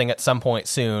something at some point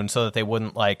soon, so that they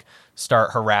wouldn't, like,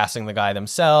 start harassing the guy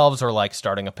themselves or, like,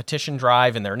 starting a petition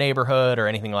drive in their neighborhood or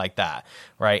anything like that.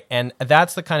 Right. And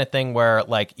that's the kind of thing where,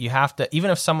 like, you have to,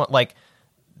 even if someone, like,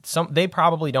 they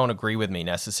probably don't agree with me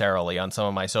necessarily on some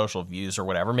of my social views or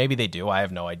whatever. Maybe they do. I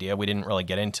have no idea. We didn't really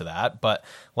get into that. But,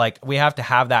 like, we have to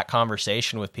have that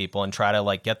conversation with people and try to,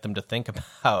 like, get them to think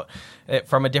about it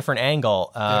from a different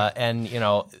angle. And, you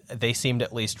know, they seemed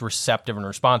at least receptive and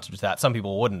responsive to that. Some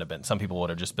people wouldn't have been. Some people would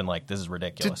have just been like, this is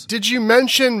ridiculous. Did you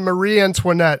mention Marie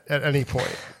Antoinette at any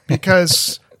point?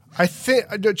 Because I think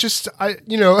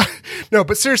no,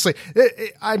 but seriously,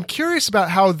 I'm curious about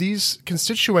how these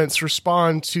constituents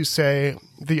respond to, say,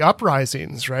 the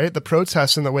uprisings, right? The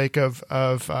protests in the wake of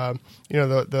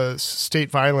the state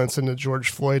violence and the George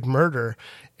Floyd murder.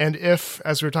 And if,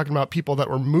 as we were talking about, people that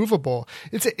were movable,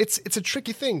 it's a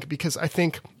tricky thing, because I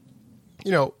think,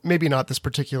 you know, maybe not this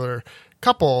particular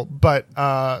couple, but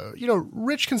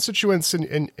rich constituents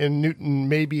in Newton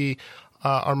maybe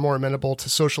are more amenable to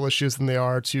social issues than they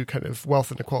are to kind of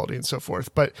wealth inequality and so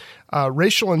forth. But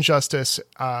racial injustice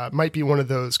might be one of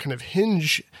those kind of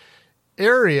hinge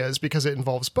areas because it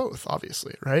involves both,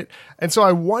 obviously, right? And so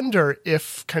I wonder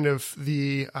if kind of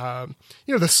the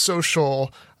the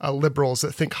social liberals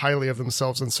that think highly of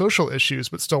themselves on social issues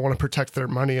but still want to protect their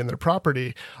money and their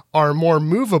property are more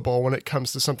movable when it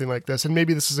comes to something like this. And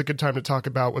maybe this is a good time to talk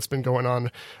about what's been going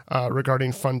on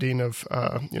regarding funding of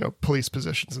police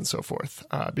positions and so forth,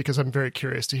 because I'm very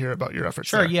curious to hear about your efforts.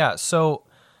 Sure, there. yeah. So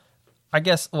I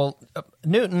guess,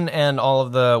 Newton and all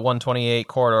of the 128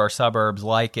 corridor suburbs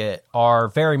like it are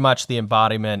very much the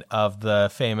embodiment of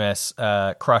the famous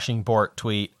crushing Bort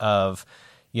tweet of,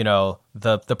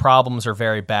 the problems are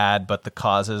very bad, but the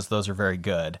causes, those are very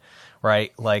good,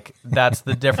 right? Like, that's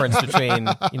the difference between,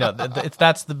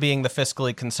 that's being the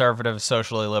fiscally conservative,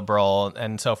 socially liberal,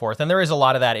 and so forth. And there is a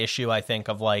lot of that issue, I think,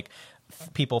 of, like,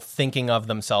 people thinking of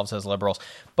themselves as liberals.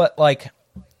 But, like,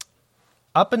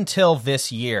 up until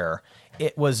this year,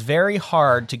 it was very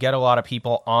hard to get a lot of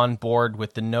people on board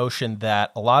with the notion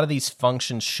that a lot of these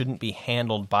functions shouldn't be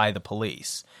handled by the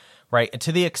police, right? And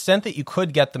to the extent that you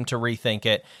could get them to rethink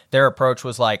it, their approach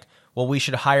was like, well, we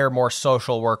should hire more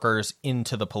social workers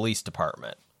into the police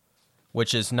department,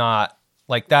 which is not,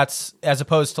 like, that's, as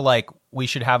opposed to, like, we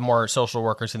should have more social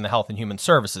workers in the Health and Human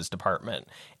Services department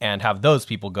and have those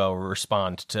people go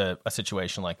respond to a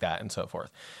situation like that and so forth.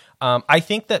 I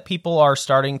think that people are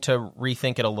starting to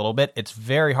rethink it a little bit. It's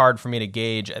very hard for me to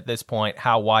gauge at this point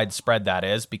how widespread that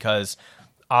is, because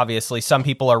obviously some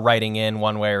people are writing in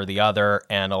one way or the other,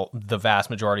 and the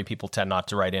vast majority of people tend not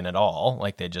to write in at all.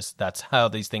 Like, that's how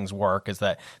these things work, is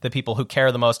that the people who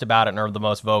care the most about it and are the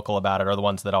most vocal about it are the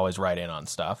ones that always write in on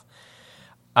stuff.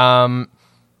 I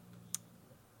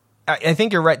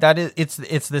think you're right. That is,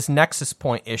 it's this nexus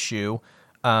point issue.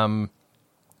 And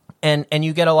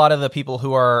you get a lot of the people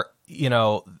who are,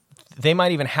 they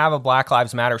might even have a Black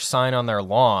Lives Matter sign on their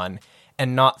lawn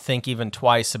and not think even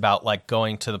twice about, like,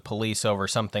 going to the police over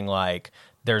something like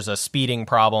there's a speeding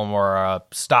problem or a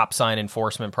stop sign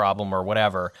enforcement problem or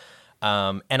whatever.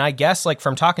 And I guess, like,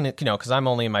 from talking to, because I'm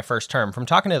only in my first term, from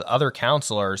talking to other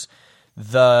counselors,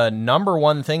 the number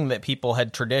one thing that people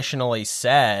had traditionally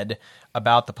said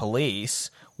about the police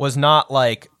was not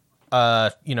like,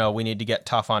 we need to get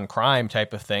tough on crime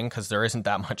type of thing, because there isn't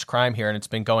that much crime here, and it's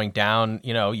been going down,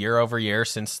 year over year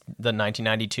since the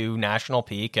 1992 national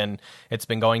peak, and it's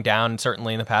been going down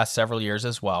certainly in the past several years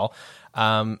as well.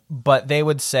 But they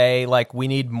would say, like, we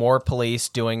need more police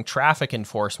doing traffic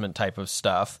enforcement type of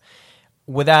stuff,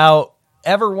 without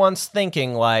ever once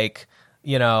thinking, like,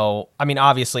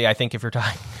 obviously, I think if you're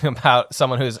talking about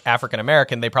someone who's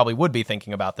African-American, they probably would be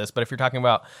thinking about this. But if you're talking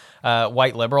about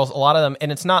white liberals, a lot of them,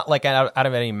 and it's not like out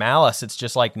of any malice, it's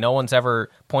just like no one's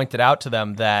ever pointed out to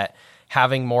them that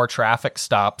having more traffic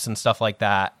stops and stuff like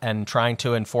that, and trying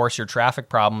to enforce your traffic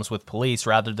problems with police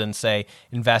rather than, say,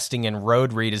 investing in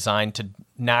road redesign to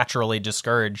naturally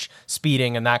discourage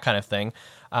speeding and that kind of thing,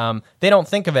 they don't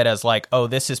think of it as like, oh,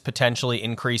 this is potentially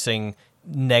increasing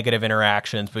negative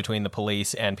interactions between the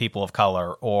police and people of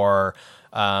color, or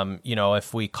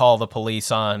if we call the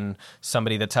police on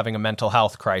somebody that's having a mental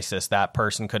health crisis, that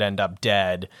person could end up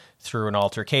dead through an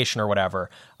altercation or whatever.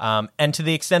 And to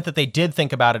the extent that they did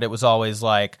think about it, it was always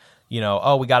like, we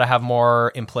got to have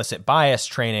more implicit bias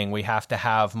training. We have to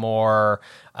have more,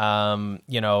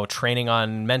 training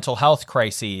on mental health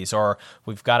crises, or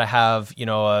we've got to have,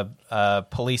 a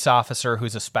police officer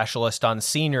who's a specialist on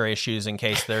senior issues in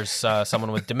case there's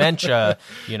someone with dementia,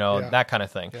 that kind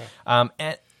of thing.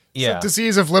 Yeah. It's a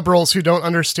disease of liberals who don't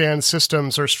understand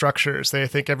systems or structures. They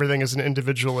think everything is an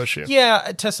individual issue.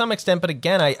 Yeah, to some extent. But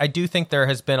again, I do think there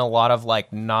has been a lot of,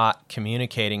 like, not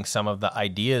communicating some of the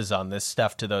ideas on this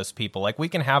stuff to those people. Like, we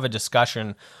can have a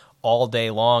discussion all day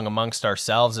long amongst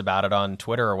ourselves about it on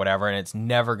Twitter or whatever, and it's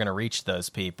never going to reach those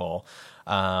people.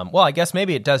 Well, I guess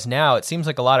maybe it does now. It seems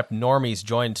like a lot of normies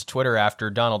joined Twitter after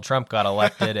Donald Trump got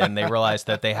elected, and they realized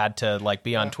that they had to, like,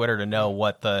 be on Twitter to know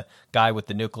what the guy with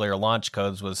the nuclear launch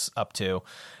codes was up to.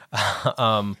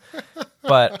 Maybe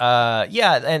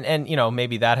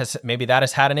that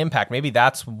has had an impact. Maybe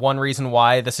that's one reason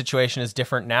why the situation is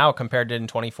different now compared to in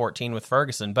 2014 with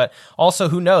Ferguson. But also,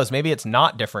 who knows? Maybe it's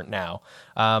not different now.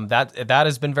 That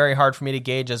has been very hard for me to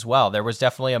gauge as well. There was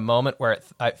definitely a moment where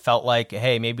I felt like,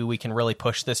 hey, maybe we can really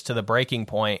push this to the breaking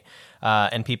point.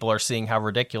 And people are seeing how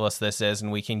ridiculous this is,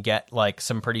 and we can get, like,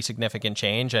 some pretty significant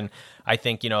change. And I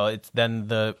think, it's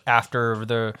then after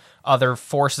the other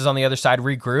forces on the other side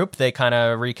regroup, they kind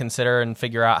of reconsider and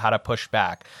figure out how to push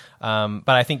back. But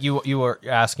I think you were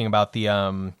asking about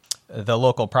the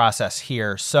local process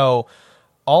here. So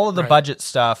all of the budget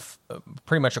stuff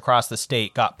pretty much across the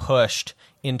state got pushed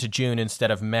into June instead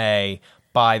of May,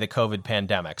 by the COVID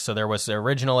pandemic. So there was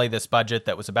originally this budget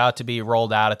that was about to be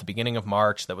rolled out at the beginning of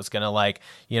March that was going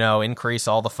to increase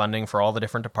all the funding for all the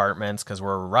different departments because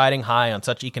we're riding high on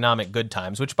such economic good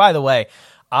times, which, by the way,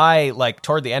 I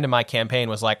toward the end of my campaign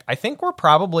was like, I think we're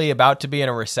probably about to be in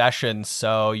a recession.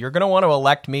 So you're going to want to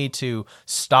elect me to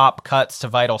stop cuts to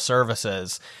vital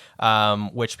services,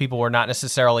 which people were not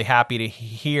necessarily happy to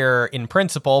hear in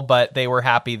principle, but they were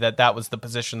happy that that was the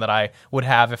position that I would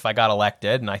have if I got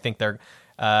elected. And I think they're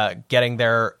getting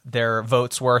their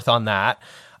votes worth on that.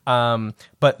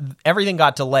 But everything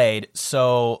got delayed.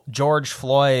 So George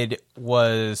Floyd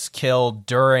was killed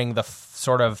during the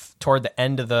toward the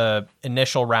end of the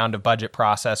initial round of budget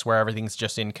process where everything's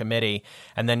just in committee.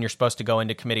 And then you're supposed to go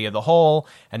into committee of the whole.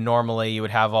 And normally you would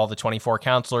have all the 24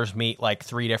 counselors meet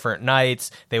 3 different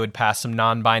nights. They would pass some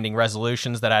non-binding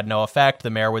resolutions that had no effect. The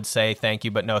mayor would say, thank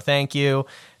you, but no thank you.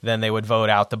 Then they would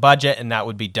vote out the budget and that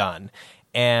would be done.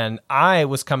 And I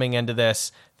was coming into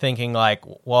this thinking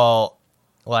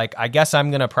I guess I'm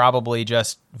going to probably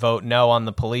just vote no on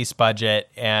the police budget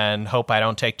and hope I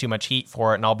don't take too much heat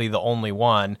for it and I'll be the only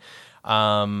one.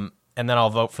 And then I'll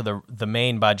vote for the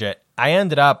main budget. I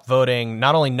ended up voting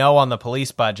not only no on the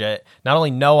police budget, not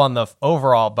only no on the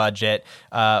overall budget,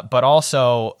 but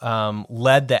also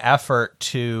led the effort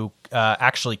to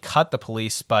actually cut the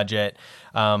police budget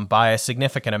by a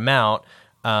significant amount.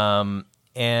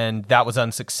 And that was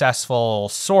unsuccessful,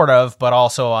 sort of, but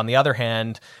also on the other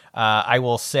hand, I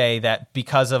will say that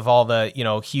because of all the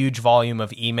huge volume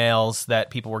of emails that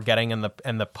people were getting and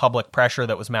the public pressure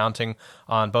that was mounting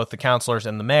on both the councilors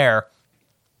and the mayor,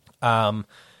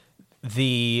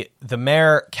 the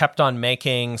mayor kept on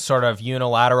making sort of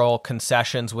unilateral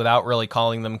concessions without really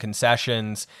calling them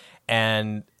concessions.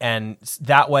 And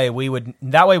that way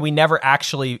we never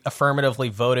actually affirmatively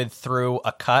voted through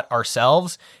a cut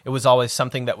ourselves. It was always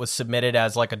something that was submitted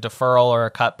as a deferral or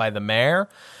a cut by the mayor.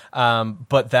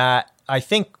 But that, I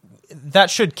think that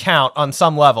should count on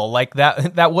some level.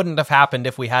 That wouldn't have happened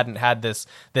if we hadn't had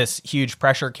this huge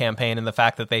pressure campaign and the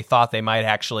fact that they thought they might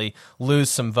actually lose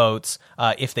some votes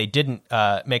if they didn't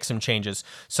make some changes.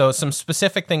 So some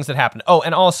specific things that happened. Oh,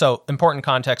 and also important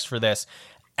context for this.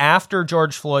 After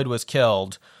George Floyd was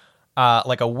killed,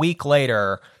 a week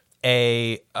later,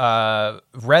 a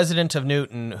resident of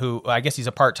Newton, who I guess he's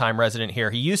a part-time resident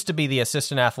here. He used to be the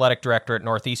assistant athletic director at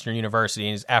Northeastern University,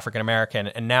 and he's African-American,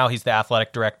 and now he's the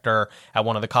athletic director at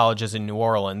one of the colleges in New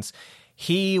Orleans.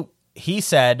 He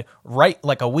said right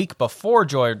a week before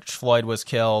George Floyd was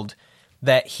killed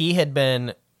that he had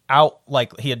been out,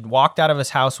 he had walked out of his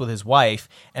house with his wife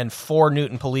and 4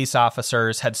 Newton police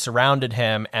officers had surrounded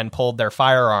him and pulled their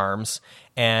firearms.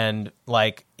 And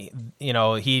they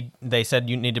said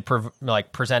you need to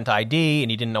present ID, and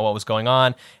he didn't know what was going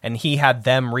on. And he had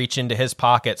them reach into his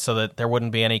pocket so that there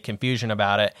wouldn't be any confusion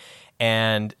about it.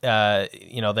 And,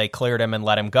 they cleared him and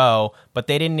let him go, but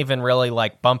they didn't even really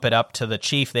bump it up to the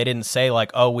chief. They didn't say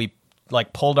oh, we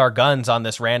pulled our guns on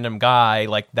this random guy,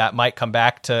 that might come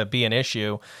back to be an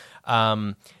issue.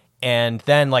 And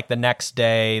then the next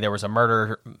day there was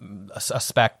a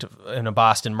suspect in a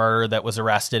Boston murder that was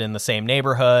arrested in the same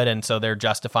neighborhood. And so they're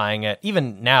justifying it.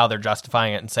 Even now they're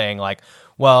justifying it and saying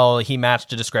well, he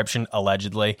matched a description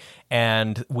allegedly,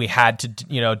 and we had to,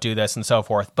 do this and so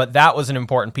forth. But that was an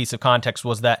important piece of context,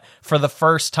 was that for the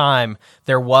first time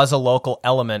there was a local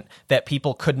element that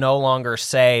people could no longer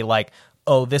say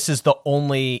oh, this is the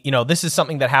only, this is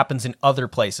something that happens in other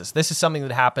places. This is something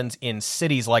that happens in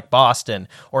cities like Boston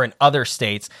or in other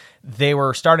states. They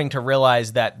were starting to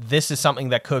realize that this is something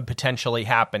that could potentially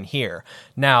happen here.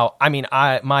 Now,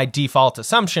 my default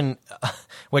assumption,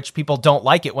 which people don't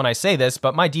like it when I say this,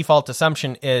 but my default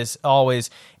assumption is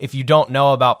always, if you don't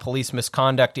know about police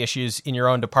misconduct issues in your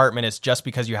own department, it's just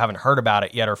because you haven't heard about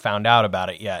it yet or found out about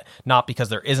it yet, not because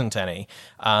there isn't any.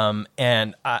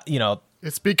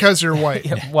 It's because you're white.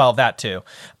 Well, that too.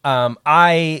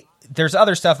 There's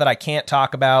other stuff that I can't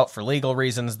talk about for legal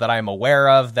reasons that I'm aware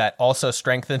of that also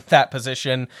strengthen that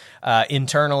position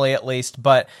internally, at least.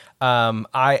 But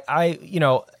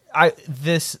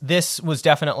this was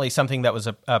definitely something that was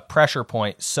a pressure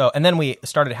point. So, and then we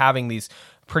started having these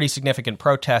pretty significant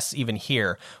protests even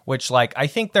here, which I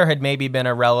think there had maybe been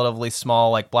a relatively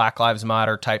small Black Lives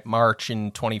Matter type march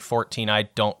in 2014. I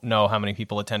don't know how many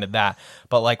people attended that,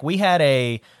 but we had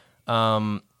a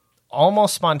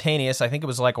almost spontaneous, I think it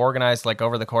was organized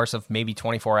over the course of maybe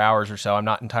 24 hours or so. I'm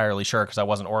not entirely sure because I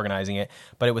wasn't organizing it,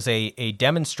 but it was a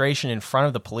demonstration in front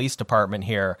of the police department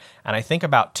here, and I think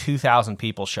about 2,000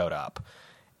 people showed up,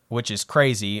 which is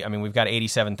crazy. We've got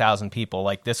 87,000 people.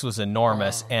 This was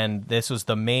enormous. Wow. And this was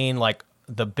the main,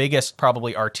 the biggest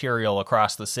probably arterial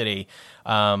across the city,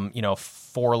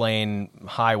 4-lane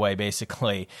highway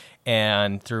basically,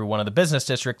 and through one of the business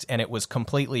districts, and it was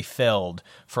completely filled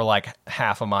for like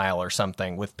half a mile or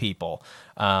something with people.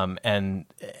 And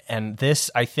this,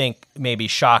 I think, maybe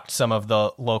shocked some of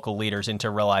the local leaders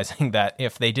into realizing that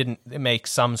if they didn't make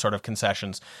some sort of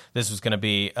concessions, this was going to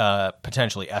be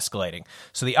potentially escalating.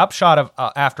 So the upshot of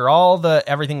after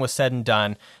everything was said and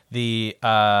done,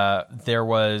 there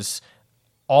was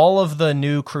all of the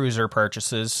new cruiser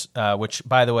purchases, which,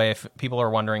 by the way, if people are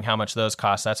wondering how much those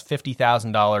cost, that's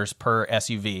 $50,000 per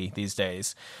SUV these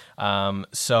days.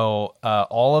 So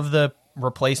all of the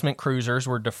replacement cruisers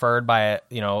were deferred by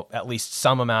at least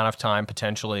some amount of time,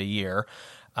 potentially a year,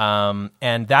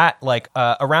 and that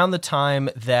around the time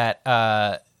that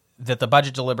the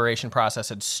budget deliberation process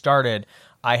had started,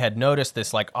 I had noticed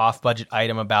this off-budget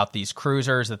item about these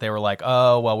cruisers that they were like,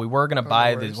 oh, well, we were going to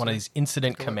buy one of these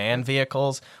incident command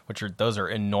vehicles, those are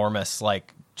enormous,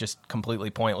 just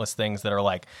completely pointless things that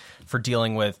are for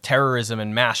dealing with terrorism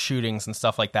and mass shootings and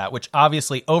stuff like that, which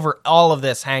obviously over all of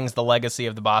this hangs the legacy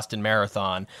of the Boston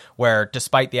Marathon, where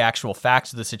despite the actual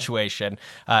facts of the situation,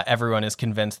 everyone is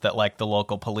convinced that the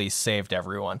local police saved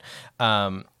everyone.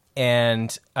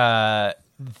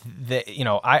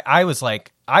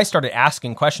 I started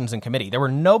asking questions in committee. There were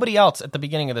nobody else at the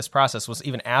beginning of this process was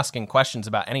even asking questions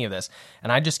about any of this. And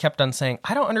I just kept on saying,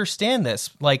 I don't understand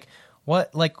this.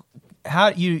 How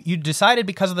you decided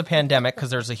because of the pandemic,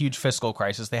 because there's a huge fiscal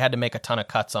crisis, they had to make a ton of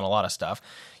cuts on a lot of stuff.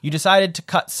 You decided to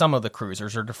cut some of the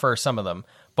cruisers or defer some of them,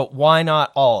 but why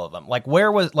not all of them?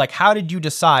 How did you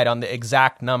decide on the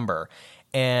exact number?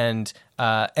 And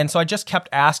so I just kept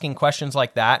asking questions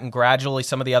like that, and gradually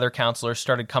some of the other counselors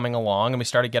started coming along, and we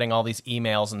started getting all these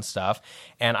emails and stuff.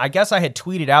 And I guess I had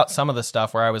tweeted out some of the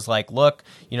stuff where I was like, look,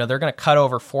 they're going to cut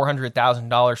over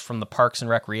 $400,000 from the Parks and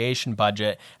Recreation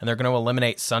budget, and they're going to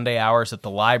eliminate Sunday hours at the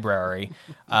library.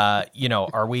 Are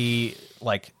we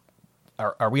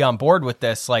on board with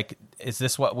this? Is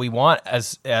this what we want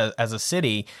as a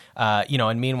city?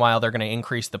 And meanwhile, they're going to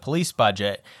increase the police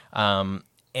budget.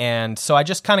 And so I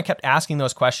just kind of kept asking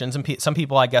those questions, and some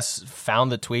people, I guess,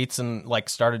 found the tweets and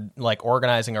started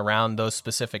organizing around those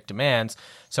specific demands.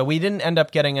 So we didn't end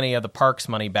up getting any of the parks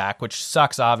money back, which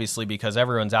sucks, obviously, because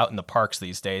everyone's out in the parks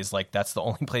these days. That's the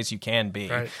only place you can be.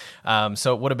 Right.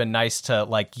 So it would have been nice to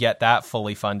get that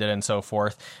fully funded and so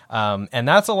forth. And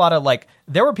that's a lot of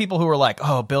there were people who were like,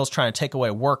 oh, Bill's trying to take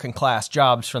away working class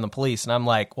jobs from the police. And I'm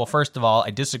like, well, first of all,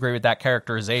 I disagree with that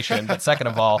characterization. But second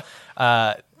of all,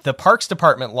 the Parks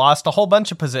Department lost a whole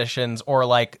bunch of positions, or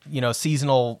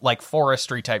seasonal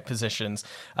forestry type positions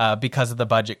because of the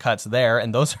budget cuts there,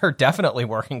 and those are definitely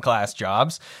working class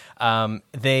jobs.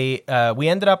 We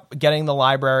ended up getting the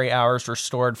library hours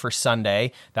restored for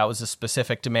Sunday. That was a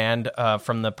specific demand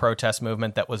from the protest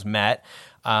movement that was met.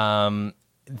 All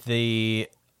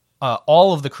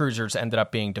of the cruisers ended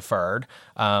up being deferred,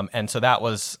 and so that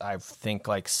was, I think,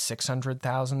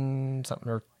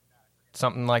 $600,000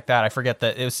 something like that. I forget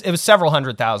that it was several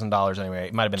 $100,000 anyway.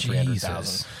 It might have been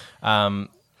 300,000.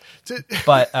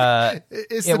 But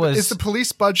is the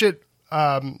police budget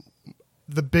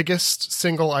the biggest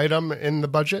single item in the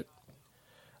budget?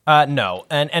 No.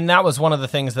 And that was one of the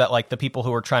things that the people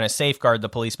who were trying to safeguard the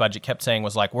police budget kept saying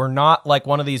was we're not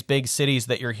one of these big cities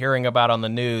that you're hearing about on the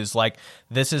news.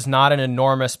 This is not an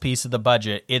enormous piece of the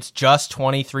budget. It's just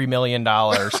 $23 million,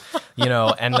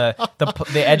 and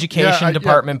the education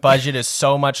department budget is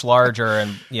so much larger,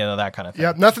 and that kind of thing.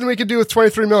 Yeah. Nothing we could do with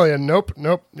 $23 million. Nope.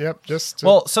 Yep.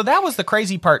 Well, so that was the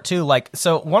crazy part too.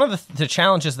 So one of the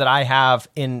challenges that I have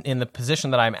in the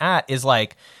position that I'm at is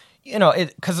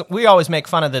because we always make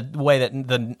fun of the way that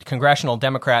the congressional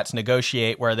Democrats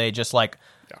negotiate, where they just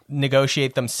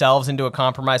negotiate themselves into a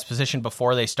compromise position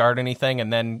before they start anything,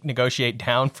 and then negotiate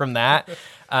down from that.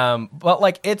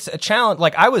 But it's a challenge.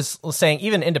 I was saying,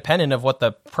 even independent of what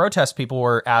the protest people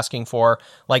were asking for,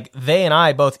 they and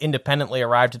I both independently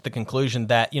arrived at the conclusion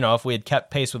that, if we had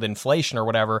kept pace with inflation or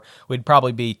whatever, we'd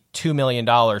probably be $2 million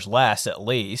less at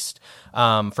least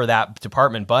for that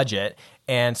department budget.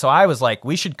 And so I was like,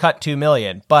 we should cut $2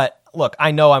 million. But look,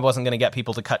 I know I wasn't going to get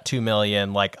people to cut $2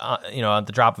 million, at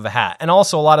the drop of a hat. And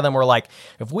also a lot of them were like,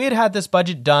 if we had had this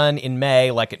budget done in May,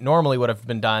 like it normally would have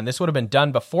been done, this would have been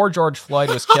done before George Floyd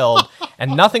was killed,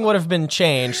 and nothing would have been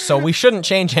changed. So we shouldn't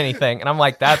change anything. And I'm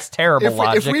like, that's terrible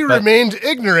logic. If we remained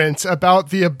ignorant about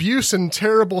the abuse and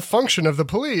terrible function of the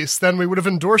police, then we would have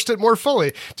endorsed it more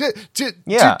fully. Do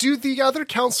the other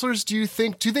counselors, do you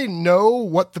think, do they know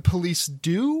what the police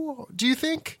do you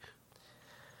think?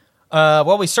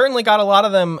 Well, we certainly got a lot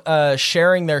of them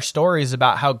sharing their stories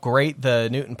about how great the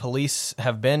Newton police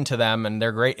have been to them and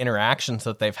their great interactions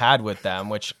that they've had with them,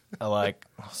 which I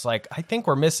think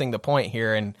we're missing the point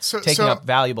here and taking up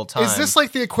valuable time. Is this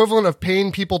like the equivalent of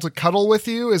paying people to cuddle with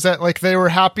you? Is that like they were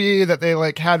happy that they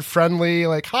like had friendly,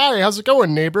 like, hi, how's it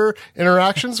going, neighbor,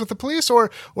 interactions with the police? Or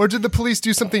did the police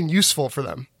do something useful for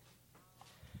them?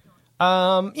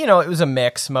 It was a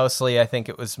mix. Mostly, I think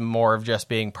it was more of just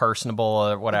being personable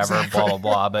or whatever, exactly. Blah,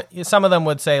 blah, blah. But some of them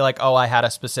would say like, oh, I had a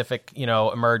specific,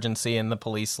 emergency and the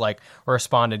police like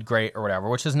responded great or whatever,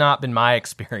 which has not been my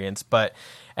experience. But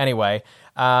anyway,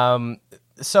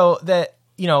 so that,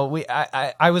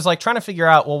 I was like trying to figure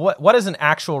out, well, what is an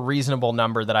actual reasonable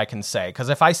number that I can say? Because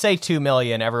if I say 2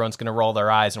 million, everyone's going to roll their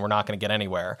eyes and we're not going to get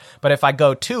anywhere. But if I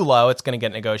go too low, it's going to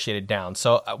get negotiated down.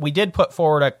 So we did put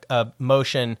forward a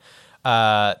motion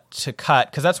to cut,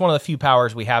 because that's one of the few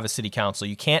powers we have as city council.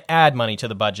 You can't add money to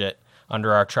the budget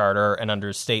under our charter and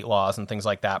under state laws and things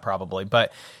like that probably,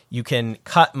 but you can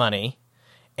cut money,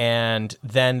 and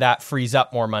then that frees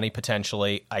up more money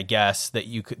potentially, I guess, that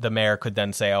the mayor could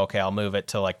then say, okay, I'll move it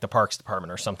to like the Parks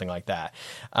Department or something like that.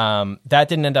 That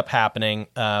didn't end up happening,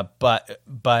 but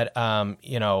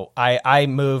I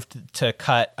moved to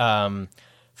cut.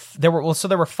 There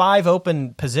were 5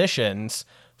 open positions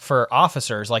for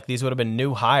officers. Like, these would have been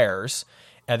new hires.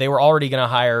 They were already going to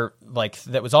hire, like,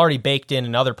 that was already baked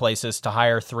in other places to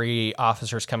hire 3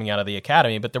 officers coming out of the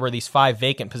academy. But there were these 5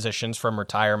 vacant positions from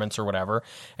retirements or whatever,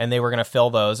 and they were going to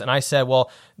fill those. And I said, well,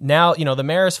 now, the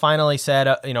mayor's finally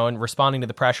said, in responding to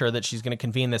the pressure, that she's going to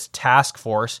convene this task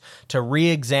force to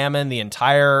re-examine the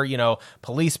entire,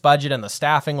 police budget and the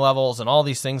staffing levels and all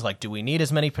these things. Like, do we need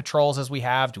as many patrols as we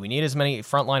have? Do we need as many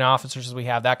frontline officers as we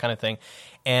have? That kind of thing.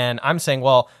 And I'm saying,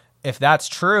 well, if that's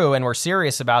true and we're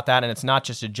serious about that and it's not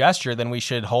just a gesture, then we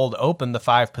should hold open the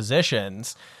 5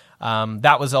 positions.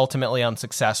 That was ultimately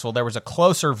unsuccessful. There was a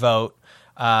closer vote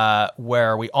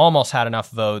where we almost had enough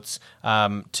votes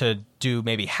to do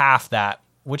maybe half that,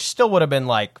 which still would have been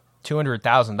like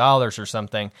 $200,000 or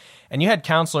something. And you had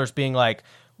counselors being like,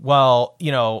 well,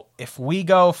 if we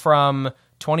go from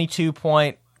 22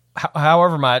 point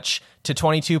however much to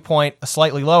 22 point, a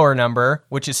slightly lower number,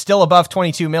 which is still above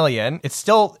 22 million. It's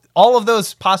still, all of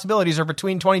those possibilities are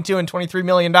between 22 and 23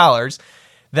 million dollars.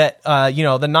 That,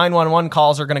 the 911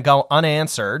 calls are going to go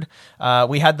unanswered.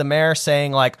 We had the mayor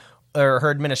saying like, or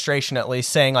her administration at least,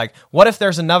 saying like, what if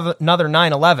there's another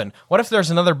 9/11? What if there's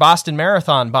another Boston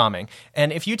Marathon bombing?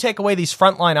 And if you take away these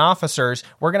frontline officers,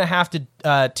 we're going to have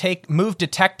to move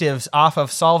detectives off of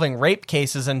solving rape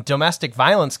cases and domestic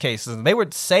violence cases. And they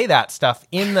would say that stuff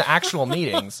in the actual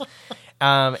meetings.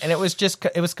 And it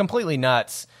was completely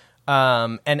nuts.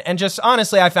 And just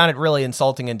honestly, I found it really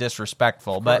insulting and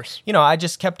disrespectful. But, I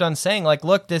just kept on saying, like,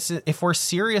 look, if we're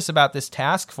serious about this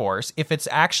task force, if it's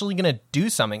actually going to do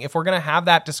something, if we're going to have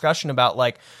that discussion about,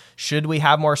 like, should we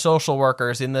have more social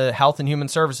workers in the Health and Human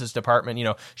Services Department?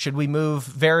 Should we move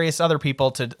various other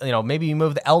people to, maybe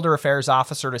move the Elder Affairs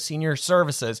Officer to Senior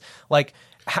Services? Like,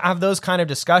 have those kind of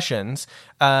discussions.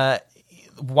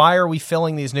 Why are we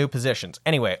filling these new positions?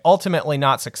 Anyway, ultimately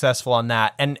not successful on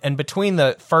that. And between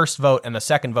the first vote and the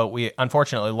second vote, we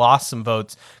unfortunately lost some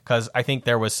votes because I think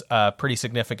there was a pretty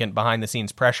significant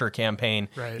behind-the-scenes pressure campaign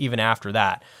even after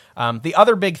that. The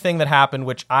other big thing that happened,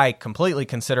 which I completely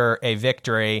consider a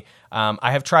victory,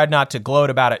 I have tried not to gloat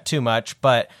about it too much,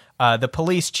 but the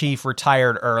police chief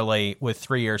retired early with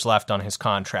 3 years left on his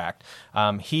contract.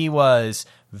 He was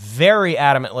very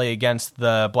adamantly against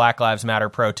the Black Lives Matter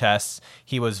protests.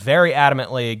 He was very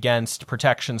adamantly against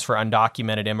protections for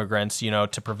undocumented immigrants,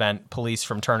 to prevent police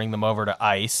from turning them over to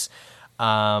ICE.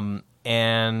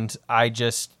 And I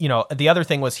just, the other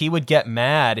thing was he would get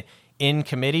mad in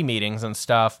committee meetings and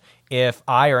stuff if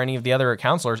I or any of the other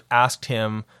counselors asked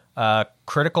him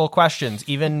critical questions,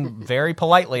 even very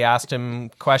politely asked him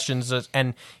questions.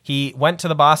 And he went to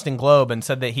the Boston Globe and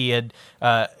said that he had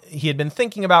been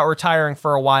thinking about retiring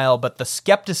for a while, but the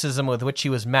skepticism with which he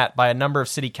was met by a number of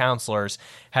city councilors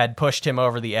had pushed him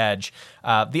over the edge.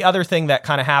 The other thing that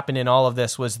kind of happened in all of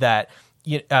this was that,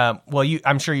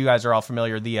 I'm sure you guys are all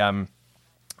familiar, the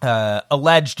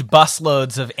alleged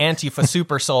busloads of Antifa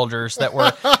super soldiers that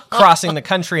were crossing the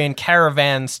country in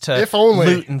caravans to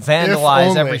loot and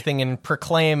vandalize everything and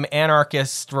proclaim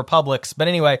anarchist republics. But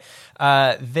anyway,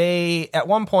 at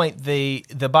one point, the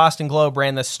Boston Globe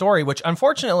ran this story, which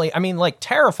unfortunately,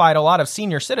 terrified a lot of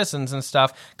senior citizens and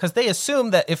stuff, because they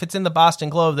assumed that if it's in the Boston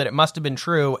Globe that it must have been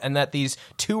true, and that these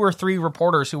 2 or 3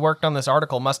 reporters who worked on this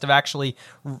article must have actually,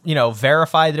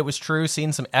 verified that it was true,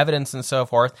 seen some evidence and so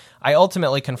forth. I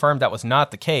ultimately confirmed that was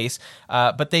not the case.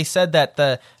 But they said that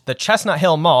the Chestnut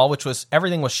Hill Mall, which was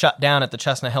everything was shut down at the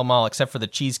Chestnut Hill Mall except for the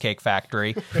Cheesecake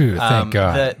Factory. Phew, thank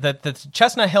God. The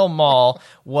Chestnut Hill Mall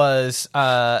was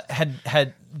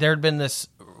had there had been this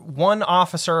one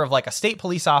officer of like a state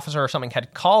police officer or something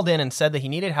had called in and said that he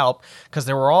needed help because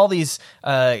there were all these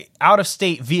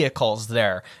out-of-state vehicles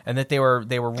there, and that they were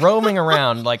roaming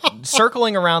around, like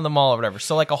circling around the mall or whatever.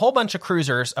 So like a whole bunch of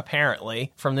cruisers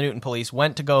apparently from the Newton police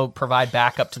went to go provide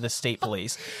backup to the state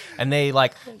police, and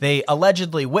they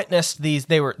allegedly witnessed these.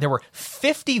 There were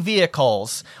 50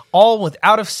 vehicles, all with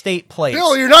out-of-state plates.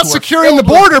 Bill, you're not securing the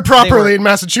border properly in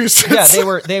Massachusetts.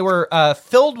 Yeah, they were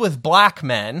filled with black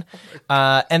men,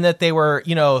 and that they were,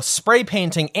 spray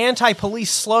painting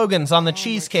anti-police slogans on the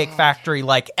Cheesecake Factory,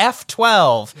 like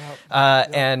F12,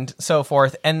 and so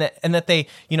forth, and that they,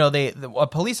 a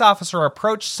police officer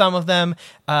approached some of them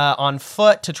on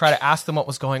foot to try to ask them what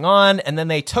was going on, and then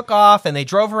they took off and they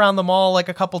drove around the mall like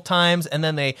a couple times, and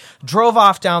then they drove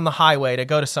off down the highway to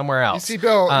go to somewhere else. You see,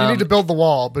 Bill, you need to build the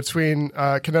wall between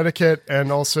Connecticut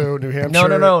and also New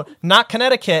Hampshire. No, not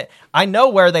Connecticut. I know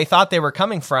where they thought they were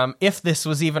coming from, if this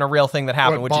was even a real thing that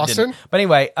happened, which Boston? it didn't. But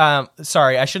anyway,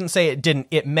 sorry, I shouldn't say it didn't.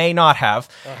 It may not have.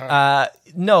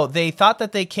 No, they thought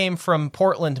that they came from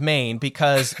Portland, Maine,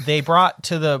 because they brought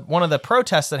to one of the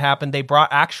protests that happened, they brought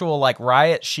actual like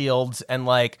riot shields and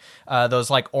like those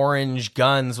like orange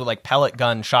guns with like pellet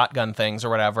gun, shotgun things or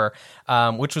whatever,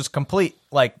 which was complete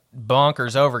like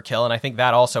bonkers overkill. And I think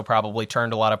that also probably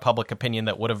turned a lot of public opinion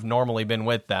that would have normally been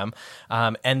with them.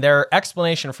 And their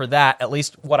explanation for that, at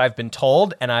least what I've been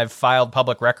told, and I've filed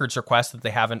public records requests that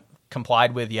they haven't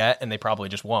complied with yet, and they probably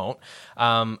just won't,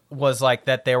 was like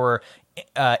that they were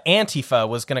Antifa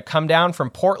was going to come down from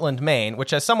Portland, Maine,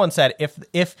 which, as someone said,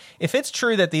 if it's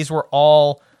true that these were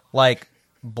all like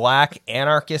black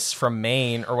anarchists from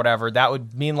Maine or whatever, that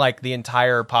would mean like the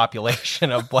entire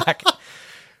population of black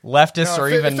leftists or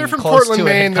even if they're from close Portland, to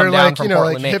it Maine, had come they're down like, from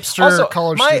Portland, like Maine. hipster Also,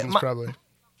 college students probably.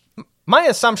 My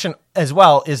assumption as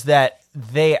well is that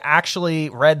they actually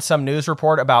read some news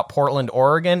report about Portland,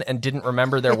 Oregon, and didn't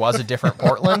remember there was a different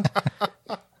Portland.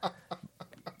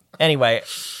 Anyway,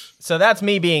 so that's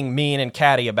me being mean and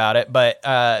catty about it. But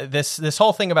this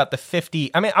whole thing about the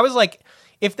 50, I mean, I was like,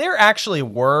 if there actually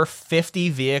were 50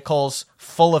 vehicles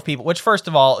full of people, which first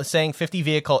of all, saying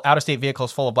 50 out-of-state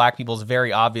vehicles full of black people is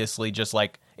very obviously just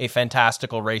like a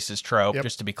fantastical racist trope,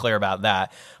 just to be clear about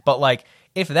that. But like,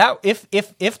 if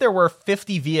there were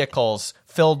 50 vehicles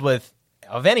filled with,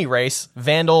 of any race,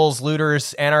 vandals,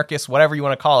 looters, anarchists, whatever you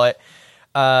want to call it,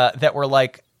 that were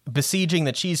like besieging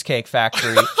the Cheesecake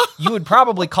Factory, you would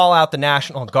probably call out the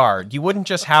National Guard. You wouldn't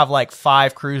just have like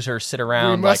 5 cruisers sit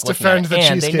around. We must like, defend the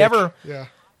and cheesecake.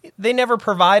 They never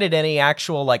provided any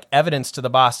actual like evidence to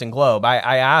the Boston Globe.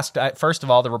 I asked, first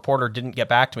of all, the reporter didn't get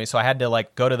back to me, so I had to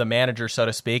like go to the manager, so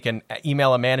to speak, and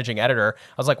email a managing editor.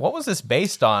 I was like, what was this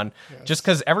based on? Yes. Just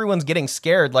because everyone's getting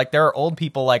scared. Like there are old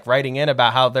people like writing in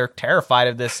about how they're terrified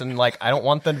of this, and like I don't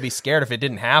want them to be scared if it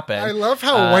didn't happen. I love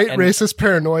how white racist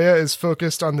paranoia is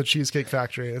focused on the Cheesecake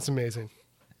Factory. It's amazing.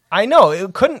 I know,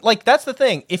 it couldn't, like, that's the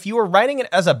thing. If you were writing it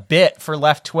as a bit for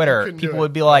left Twitter, people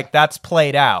would be like, that's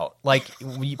played out. Like,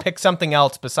 you pick something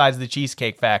else besides the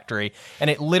Cheesecake Factory, and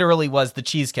it literally was the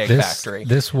Cheesecake Factory.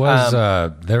 This was,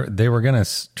 they were going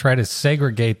to try to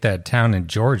segregate that town in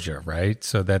Georgia, right?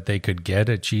 So that they could get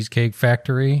a Cheesecake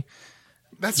Factory.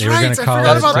 That's right. I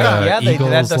forgot about that. Yeah, they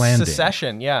had the Landing.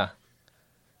 secession,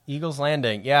 Eagles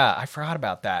Landing. Yeah, I forgot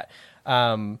about that.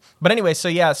 But anyway, so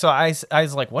I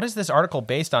was like, what is this article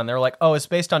based on? They're like, oh, it's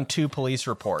based on 2 police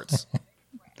reports.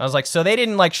 I was like, so they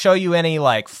didn't like show you any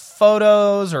like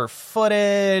photos or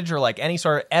footage or like any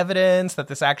sort of evidence that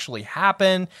this actually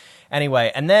happened.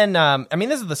 Anyway, and then, I mean,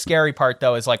 this is the scary part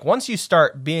though, is like, once you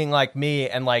start being like me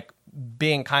and like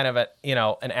being kind of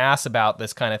an ass about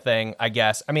this kind of thing, I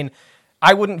guess, I mean,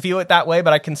 I wouldn't view it that way,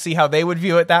 but I can see how they would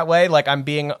view it that way. Like I'm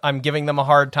giving them a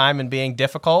hard time and being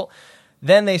difficult.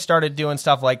 Then they started doing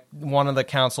stuff like one of the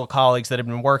council colleagues that had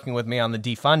been working with me on the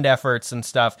defund efforts and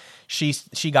stuff. She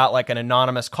got like an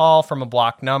anonymous call from a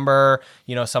blocked number,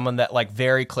 someone that like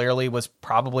very clearly was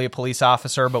probably a police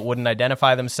officer but wouldn't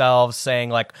identify themselves, saying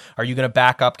like, are you going to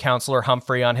back up Counselor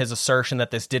Humphrey on his assertion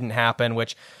that this didn't happen?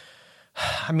 Which,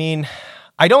 I mean,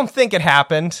 I don't think it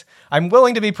happened. I'm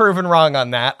willing to be proven wrong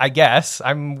on that, I guess.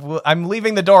 I'm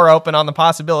leaving the door open on the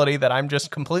possibility that I'm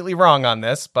just completely wrong on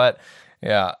this, but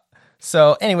yeah.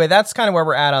 So anyway, that's kind of where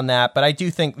we're at on that. But I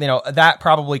do think, that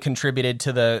probably contributed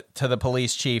to the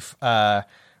police chief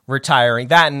retiring.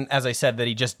 That, and as I said, that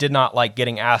he just did not like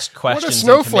getting asked questions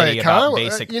in committee about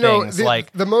basic things.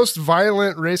 The most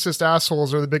violent racist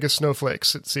assholes are the biggest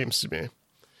snowflakes, it seems to me.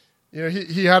 You know,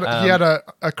 he had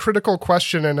a critical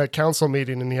question in a council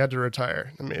meeting, and he had to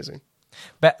retire. Amazing.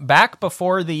 Back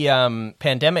before the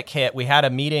pandemic hit, we had a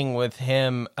meeting with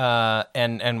him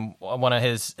and one of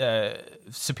his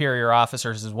superior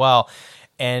officers as well,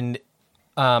 and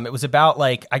it was about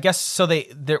like, I guess, so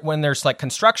when there's like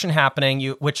construction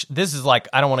happening, which this is like,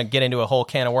 I don't want to get into a whole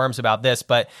can of worms about this,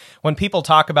 but when people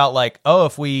talk about like, oh,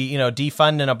 if we,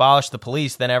 defund and abolish the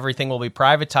police, then everything will be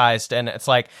privatized. And it's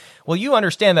like, well, you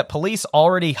understand that police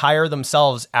already hire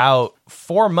themselves out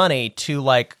for money to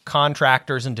like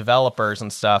contractors and developers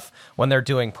and stuff when they're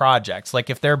doing projects.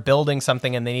 Like if they're building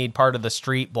something and they need part of the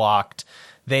street blocked,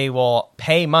 they will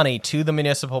pay money to the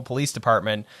municipal police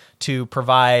department to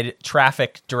provide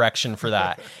traffic direction for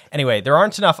that. Anyway, there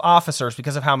aren't enough officers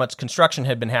because of how much construction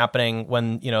had been happening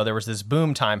when, there was this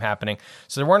boom time happening.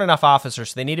 So there weren't enough officers.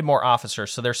 So they needed more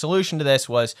officers. So their solution to this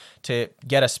was to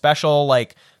get a special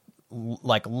like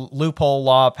loophole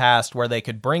law passed where they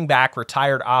could bring back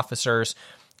retired officers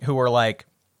who were like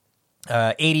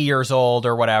 80 years old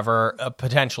or whatever,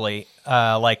 potentially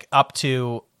like up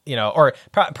to, or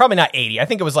probably not 80. I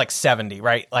think it was like 70,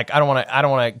 right? Like I don't want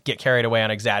to get carried away on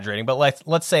exaggerating, but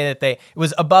let's say that it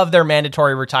was above their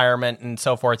mandatory retirement and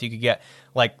so forth. You could get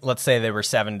like, let's say they were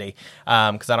 70,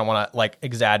 because I don't want to like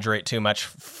exaggerate too much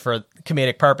for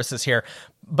comedic purposes here.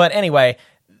 But anyway,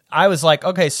 I was like,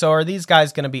 okay, so are these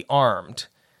guys going to be armed?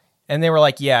 And they were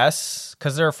like, yes,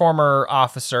 because they're former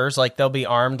officers. Like they'll be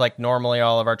armed. Like normally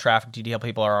all of our traffic detail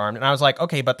people are armed. And I was like,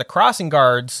 okay, but the crossing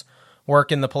guards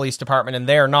work in the police department and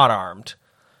they're not armed.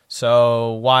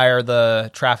 So why are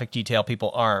the traffic detail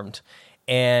people armed?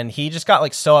 And he just got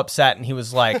like so upset and he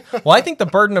was like, well, I think the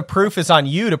burden of proof is on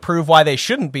you to prove why they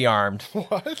shouldn't be armed.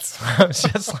 What? I was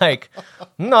just like,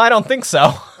 no, I don't think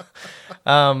so.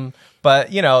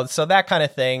 But, so that kind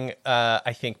of thing,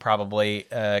 I think probably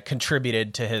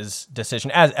contributed to his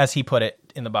decision, as he put it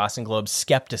in the Boston Globe,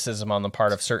 skepticism on the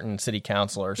part of certain city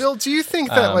councilors. Bill, do you think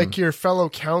that like your fellow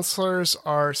councilors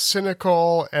are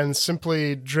cynical and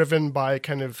simply driven by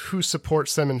kind of who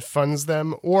supports them and funds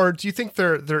them? Or do you think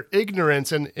they're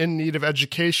ignorant and in need of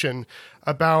education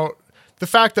about the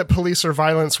fact that police are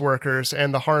violence workers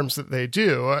and the harms that they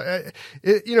do?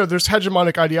 There's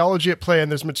hegemonic ideology at play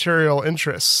and there's material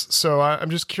interests. So I'm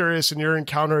just curious in your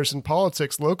encounters in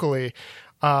politics locally,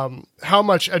 how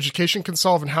much education can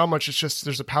solve and how much it's just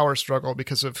there's a power struggle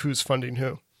because of who's funding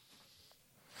who.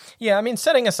 Yeah, I mean,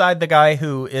 setting aside the guy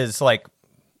who is like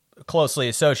closely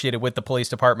associated with the police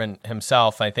department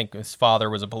himself, I think his father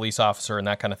was a police officer and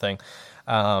that kind of thing.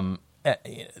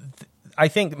 I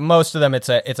think most of them, it's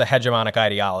a hegemonic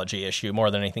ideology issue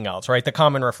more than anything else, right? The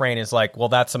common refrain is like, well,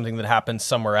 that's something that happens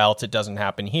somewhere else. It doesn't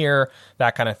happen here,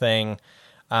 that kind of thing.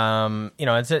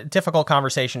 It's a difficult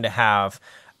conversation to have.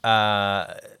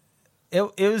 It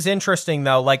was interesting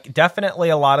though. Like definitely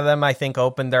a lot of them, I think,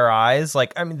 opened their eyes.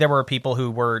 Like, I mean, there were people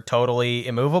who were totally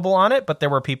immovable on it, but there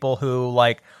were people who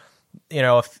like,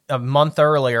 if a month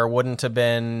earlier wouldn't have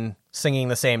been singing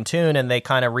the same tune, and they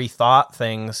kind of rethought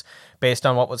things based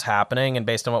on what was happening and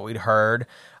based on what we'd heard.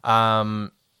 And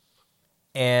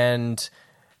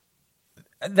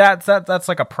that's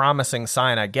like a promising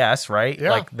sign, I guess, right?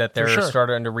 Yeah, like that they're sure.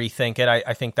 starting to rethink it.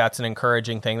 I think that's an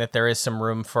encouraging thing, that there is some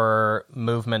room for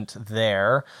movement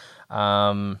there.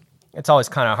 It's always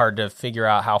kind of hard to figure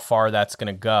out how far that's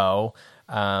going to go.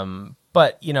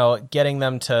 But, getting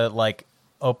them to like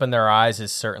open their eyes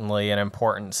is certainly an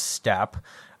important step.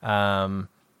 And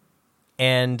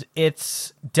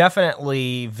it's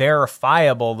definitely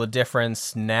verifiable, the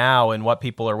difference now in what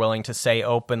people are willing to say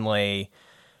openly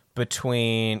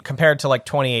compared to like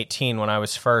 2018 when I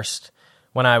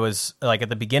was like at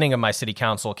the beginning of my city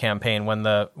council campaign, when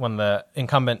the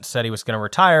incumbent said he was going to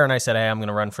retire and I said, hey, I'm going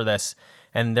to run for this.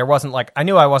 And there wasn't like, I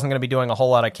knew I wasn't going to be doing a whole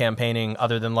lot of campaigning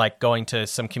other than like going to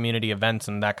some community events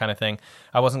and that kind of thing.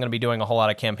 I wasn't going to be doing a whole lot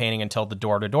of campaigning until the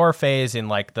door-to-door phase in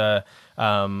like the,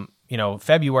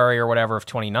 February or whatever of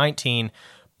 2019.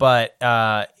 But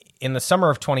in the summer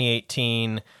of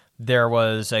 2018, there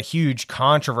was a huge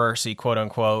controversy, quote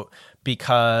unquote,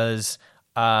 because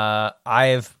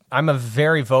I'm a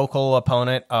very vocal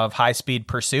opponent of high-speed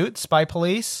pursuits by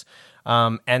police.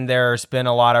 And there's been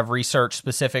a lot of research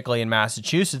specifically in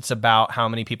Massachusetts about how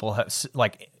many people have,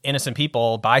 like innocent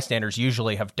people, bystanders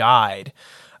usually have died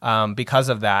because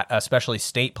of that, especially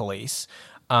state police.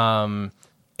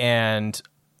 And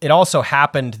it also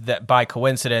happened that by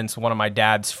coincidence, one of my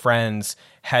dad's friends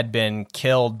had been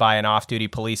killed by an off-duty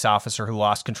police officer who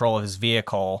lost control of his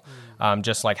vehicle,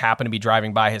 just like happened to be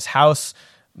driving by his house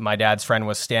my dad's friend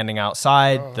was standing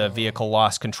outside, the vehicle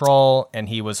lost control, and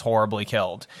he was horribly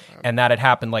killed. And that had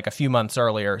happened like a few months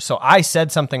earlier. So I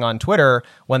said something on Twitter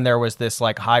when there was this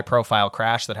like high profile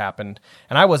crash that happened,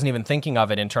 and I wasn't even thinking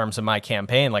of it in terms of my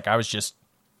campaign. Like I was just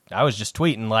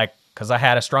tweeting, like, because I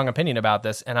had a strong opinion about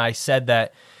this, and I said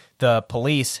that the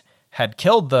police had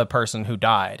killed the person who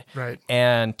died. Right.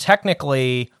 And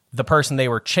technically, the person they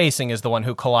were chasing is the one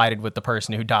who collided with the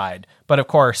person who died. But of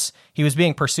course, he was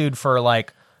being pursued for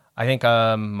like, I think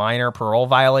a minor parole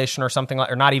violation or something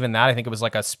like, or not even that. I think it was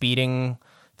like a speeding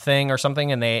thing or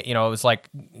something. And they, it was like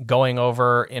going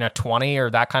over in a 20 or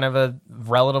that kind of a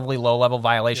relatively low level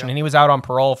violation. Yeah. And he was out on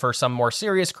parole for some more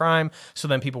serious crime. So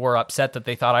then people were upset that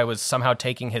they thought I was somehow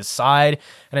taking his side.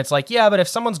 And it's like, yeah, but if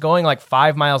someone's going like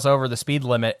 5 miles over the speed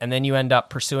limit and then you end up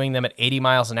pursuing them at 80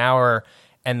 miles an hour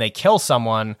and they kill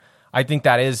someone, I think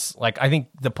that is like, I think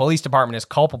the police department is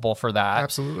culpable for that.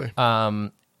 Absolutely.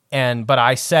 But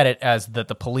I said it as that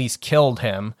the police killed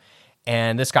him,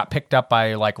 and this got picked up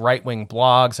by like right-wing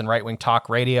blogs and right-wing talk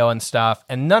radio and stuff.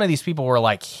 And none of these people were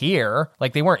like here,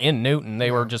 like they weren't in Newton, they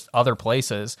were just other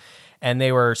places. And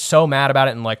they were so mad about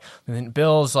it. And like, and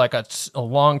Bill's like a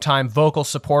longtime vocal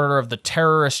supporter of the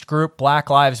terrorist group Black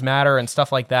Lives Matter and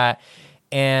stuff like that.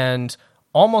 And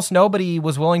almost nobody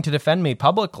was willing to defend me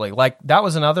publicly. Like that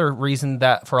was another reason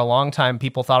that for a long time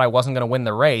people thought I wasn't going to win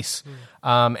the race.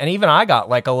 And even I got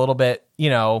like a little bit,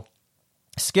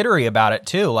 skittery about it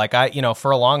too. Like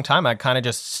for a long time, I kind of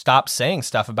just stopped saying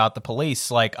stuff about the police,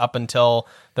 like up until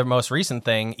the most recent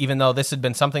thing, even though this had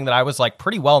been something that I was like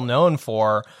pretty well known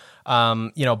for,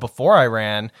 before I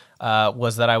ran,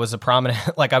 was that I was a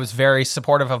prominent, like I was very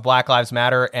supportive of Black Lives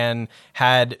Matter and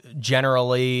had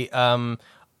generally,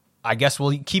 I guess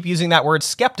we'll keep using that word,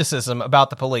 skepticism about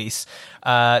the police,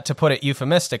 to put it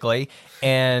euphemistically.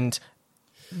 And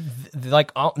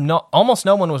almost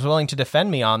no one was willing to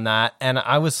defend me on that. And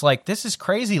I was like, this is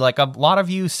crazy. Like a lot of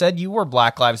you said you were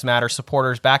Black Lives Matter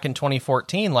supporters back in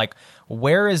 2014. Like,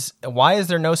 why is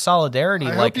there no solidarity?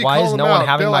 Like, why is no one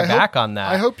having my back on that?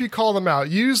 I hope you call them out.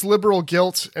 Use liberal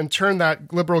guilt and turn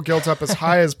that liberal guilt up as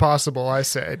high as possible, I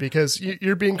say, because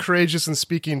you're being courageous and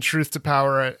speaking truth to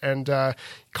power, and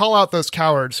call out those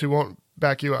cowards who won't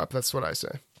back you up. That's what I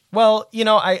say. Well,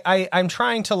 I'm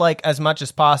trying to, like, as much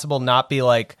as possible, not be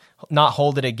like, not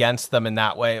hold it against them in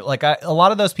that way. Like a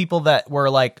lot of those people that were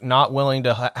like not willing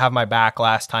to have my back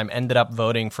last time ended up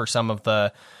voting for some of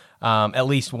the, at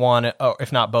least one,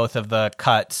 if not both of the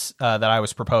cuts that I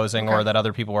was proposing or that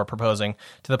other people were proposing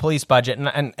to the police budget.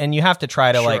 And you have to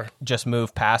try to like just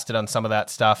move past it on some of that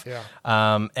stuff.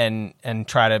 Yeah. And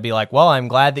try to be like, well, I'm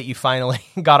glad that you finally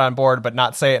got on board, but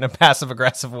not say it in a passive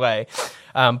aggressive way.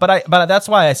 But that's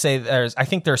why I say I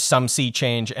think there's some sea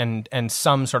change and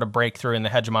some sort of breakthrough in the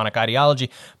hegemonic ideology.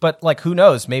 But like, who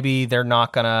knows? Maybe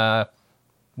that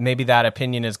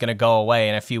opinion is going to go away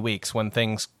in a few weeks when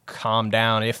things calm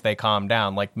down, if they calm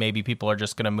down. Like maybe people are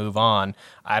just going to move on.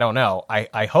 I don't know.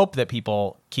 I hope that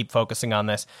people keep focusing on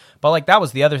this. But like, that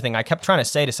was the other thing I kept trying to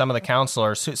say to some of the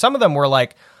counselors. Some of them were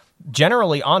like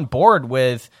generally on board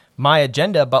with my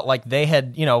agenda, but like they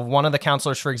had, one of the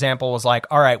counselors, for example, was like,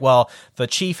 all right, well, the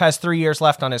chief has 3 years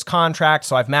left on his contract,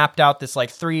 so I've mapped out this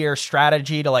like 3-year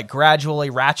strategy to like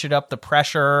gradually ratchet up the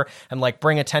pressure and like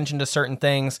bring attention to certain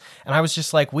things. And I was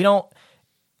just like,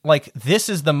 this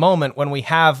is the moment when we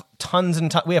have tons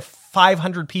and tons, we have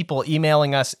 500 people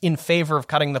emailing us in favor of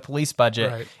cutting the police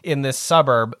budget in this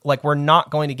suburb. Like, we're not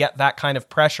going to get that kind of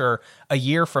pressure a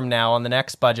year from now on the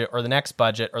next budget or the next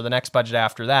budget or the next budget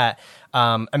after that.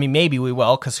 I mean, maybe we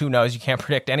will, because who knows? You can't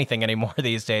predict anything anymore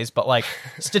these days. But like,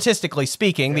 statistically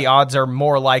speaking, the odds are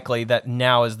more likely that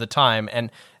now is the time. And,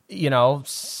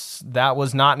 that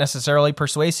was not necessarily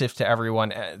persuasive to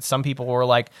everyone. Some people were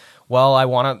like, well, I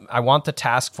want the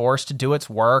task force to do its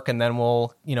work, and then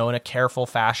we'll, in a careful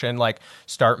fashion, like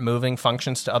start moving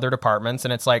functions to other departments.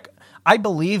 And it's like, I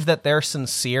believe that they're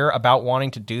sincere about wanting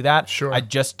to do that. Sure. I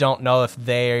just don't know if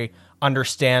they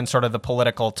understand sort of the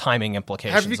political timing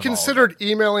implications. Have you considered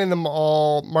emailing them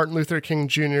all Martin Luther King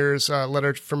Jr.'s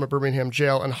letter from a Birmingham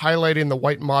jail and highlighting the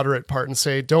white moderate part and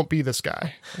say, don't be this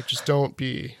guy. Like, just don't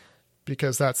be.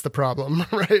 Because that's the problem,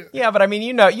 right? Yeah, but I mean,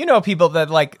 you know people that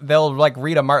like, they'll like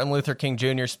read a Martin Luther King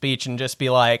Jr. speech and just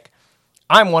be like,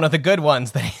 I'm one of the good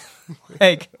ones. That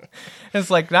like,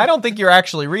 it's like, I don't think you're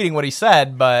actually reading what he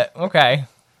said, but okay.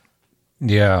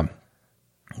 Yeah.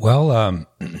 Well,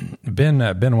 been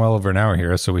well over an hour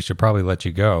here, so we should probably let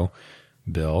you go,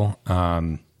 Bill.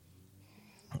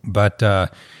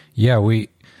 But yeah, we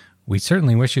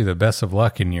certainly wish you the best of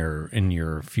luck in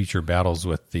your future battles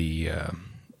with the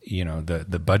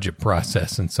the budget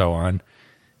process and so on.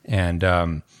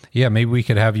 yeah, maybe we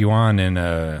could have you on in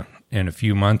a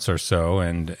few months or so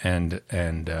and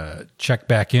check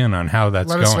back in on how that's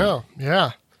going. Let us know.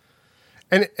 Yeah.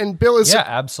 And Bill,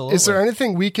 absolutely. Is there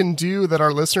anything we can do that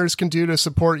our listeners can do to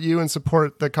support you and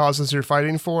support the causes you're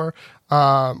fighting for?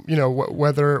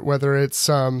 Whether it's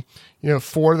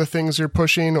for the things you're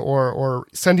pushing or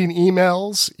sending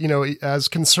emails, as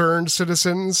concerned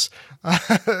citizens.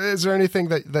 Is there anything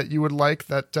that you would like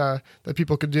that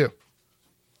people could do?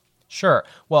 Sure.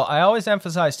 Well, I always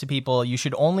emphasize to people you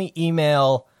should only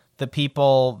email the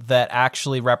people that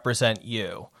actually represent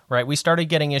you. Right, we started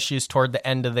getting issues toward the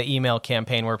end of the email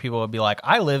campaign where people would be like,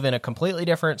 I live in a completely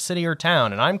different city or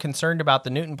town, and I'm concerned about the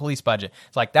Newton police budget.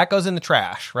 It's like, that goes in the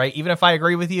trash, right? Even if I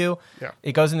agree with you,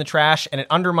 It goes in the trash, and it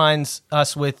undermines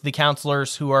us with the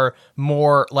counselors who are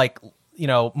more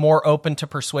more open to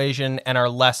persuasion and are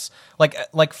less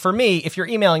like for me, if you're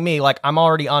emailing me, I'm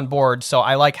already on board, so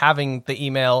I like having the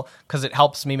email because it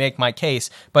helps me make my case.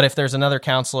 But if there's another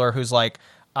counselor who's like,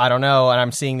 I don't know, and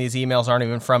I'm seeing these emails aren't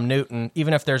even from Newton,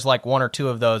 even if there's one or two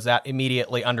of those, that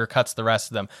immediately undercuts the rest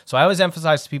of them. So I always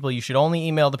emphasize to people, you should only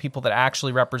email the people that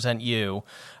actually represent you.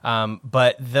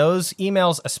 But those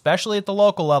emails, especially at the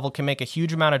local level, can make a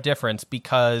huge amount of difference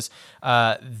because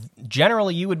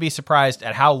generally you would be surprised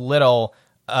at how little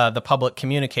the public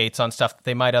communicates on stuff that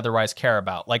they might otherwise care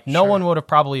about. No one would have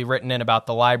probably written in about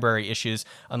the library issues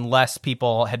unless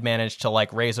people had managed to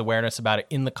raise awareness about it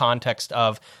in the context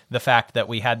of the fact that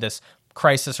we had this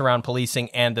crisis around policing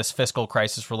and this fiscal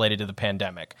crisis related to the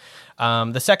pandemic.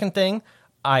 The second thing,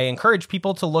 I encourage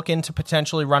people to look into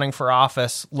potentially running for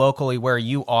office locally where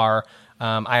you are.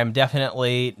 I am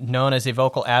definitely known as a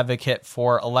vocal advocate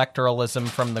for electoralism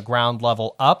from the ground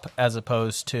level up, as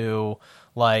opposed to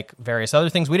various other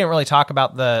things. We didn't really talk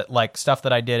about the stuff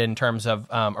that I did in terms of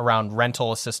around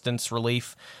rental assistance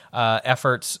relief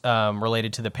efforts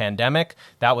related to the pandemic.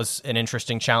 That was an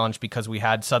interesting challenge because we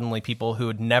had suddenly people who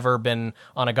had never been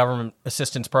on a government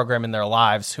assistance program in their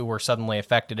lives who were suddenly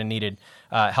affected and needed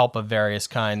help of various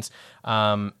kinds.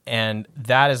 And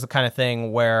that is the kind of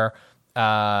thing where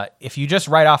if you just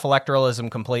write off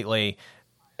electoralism completely,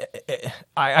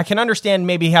 I can understand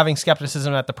maybe having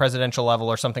skepticism at the presidential level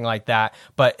or something like that,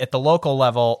 but at the local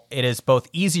level, it is both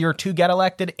easier to get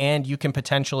elected and you can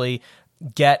potentially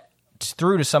get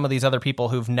through to some of these other people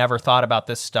who've never thought about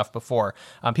this stuff before.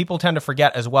 People tend to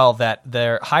forget as well that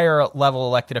their higher level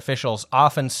elected officials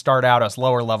often start out as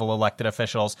lower level elected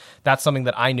officials. That's something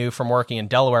that I knew from working in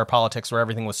Delaware politics where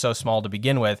everything was so small to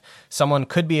begin with. Someone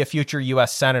could be a future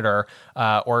U.S. senator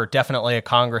or definitely a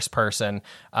congressperson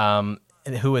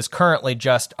who is currently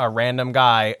just a random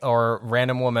guy or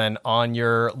random woman on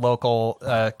your local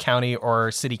county or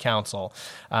city council.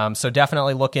 So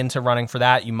definitely look into running for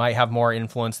that. You might have more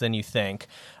influence than you think.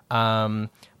 My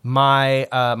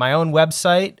own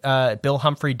website,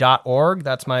 billhumphrey.org.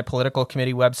 That's my political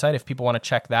committee website if people want to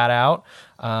check that out.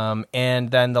 And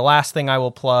then the last thing I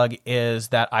will plug is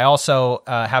that I also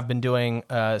have been doing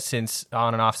since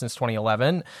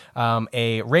 2011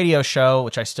 a radio show,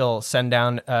 which I still send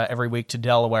down every week to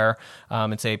Delaware.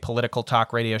 It's a political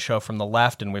talk radio show from the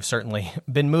left, and we've certainly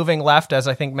been moving left, as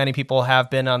I think many people have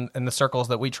been in the circles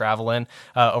that we travel in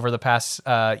over the past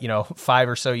 5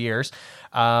 or so years.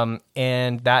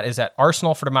 And that is at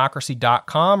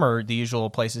arsenalfordemocracy.com or the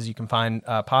usual places you can find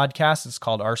podcasts. It's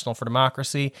called Arsenal for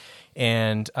Democracy.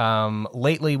 And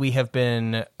lately we have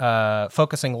been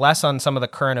focusing less on some of the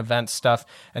current event stuff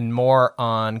and more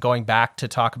on going back to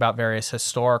talk about various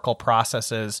historical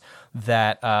processes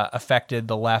that affected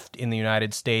the left in the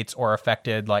United States or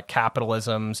affected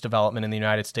capitalism's development in the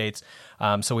United States.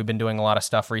 So we've been doing a lot of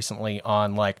stuff recently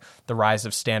on the rise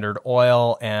of Standard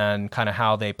Oil and kind of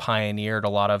how they pioneered a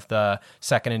lot of the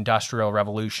Second Industrial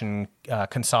Revolution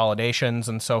consolidations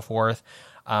and so forth.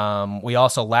 We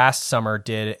also last summer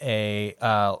did a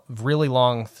really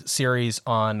long series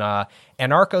on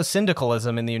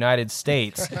anarcho-syndicalism in the United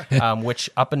States, which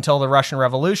up until the Russian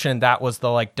Revolution, that was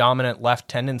the dominant left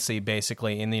tendency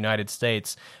basically in the United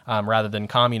States rather than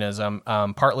communism,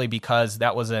 partly because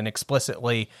that was an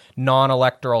explicitly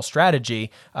non-electoral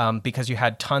strategy because you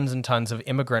had tons and tons of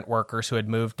immigrant workers who had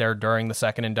moved there during the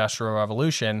Second Industrial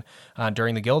Revolution,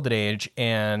 during the Gilded Age,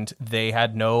 and they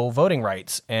had no voting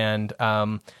rights. And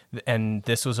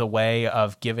this was a way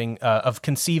of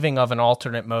conceiving of an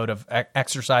alternate mode of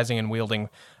exercising and wielding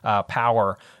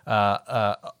power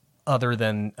other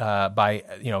than by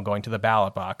going to the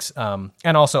ballot box,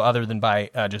 and also other than by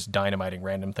just dynamiting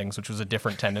random things, which was a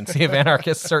different tendency of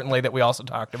anarchists certainly that we also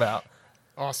talked about.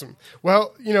 Awesome.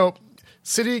 Well,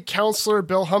 City Councilor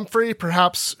Bill Humphrey,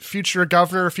 perhaps future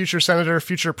governor, future senator,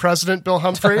 future president Bill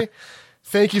Humphrey.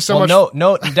 Thank you so Well, much.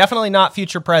 no, definitely not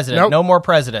future president. Nope. No more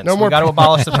presidents. No more We got to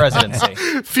abolish the presidency.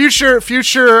 Future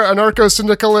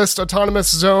anarcho-syndicalist autonomous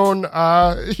zone,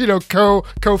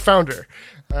 co-founder.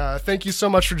 Thank you so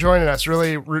much for joining us.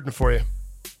 Really rooting for you.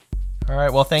 All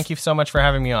right. Well, thank you so much for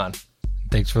having me on.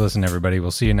 Thanks for listening, everybody.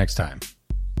 We'll see you next time.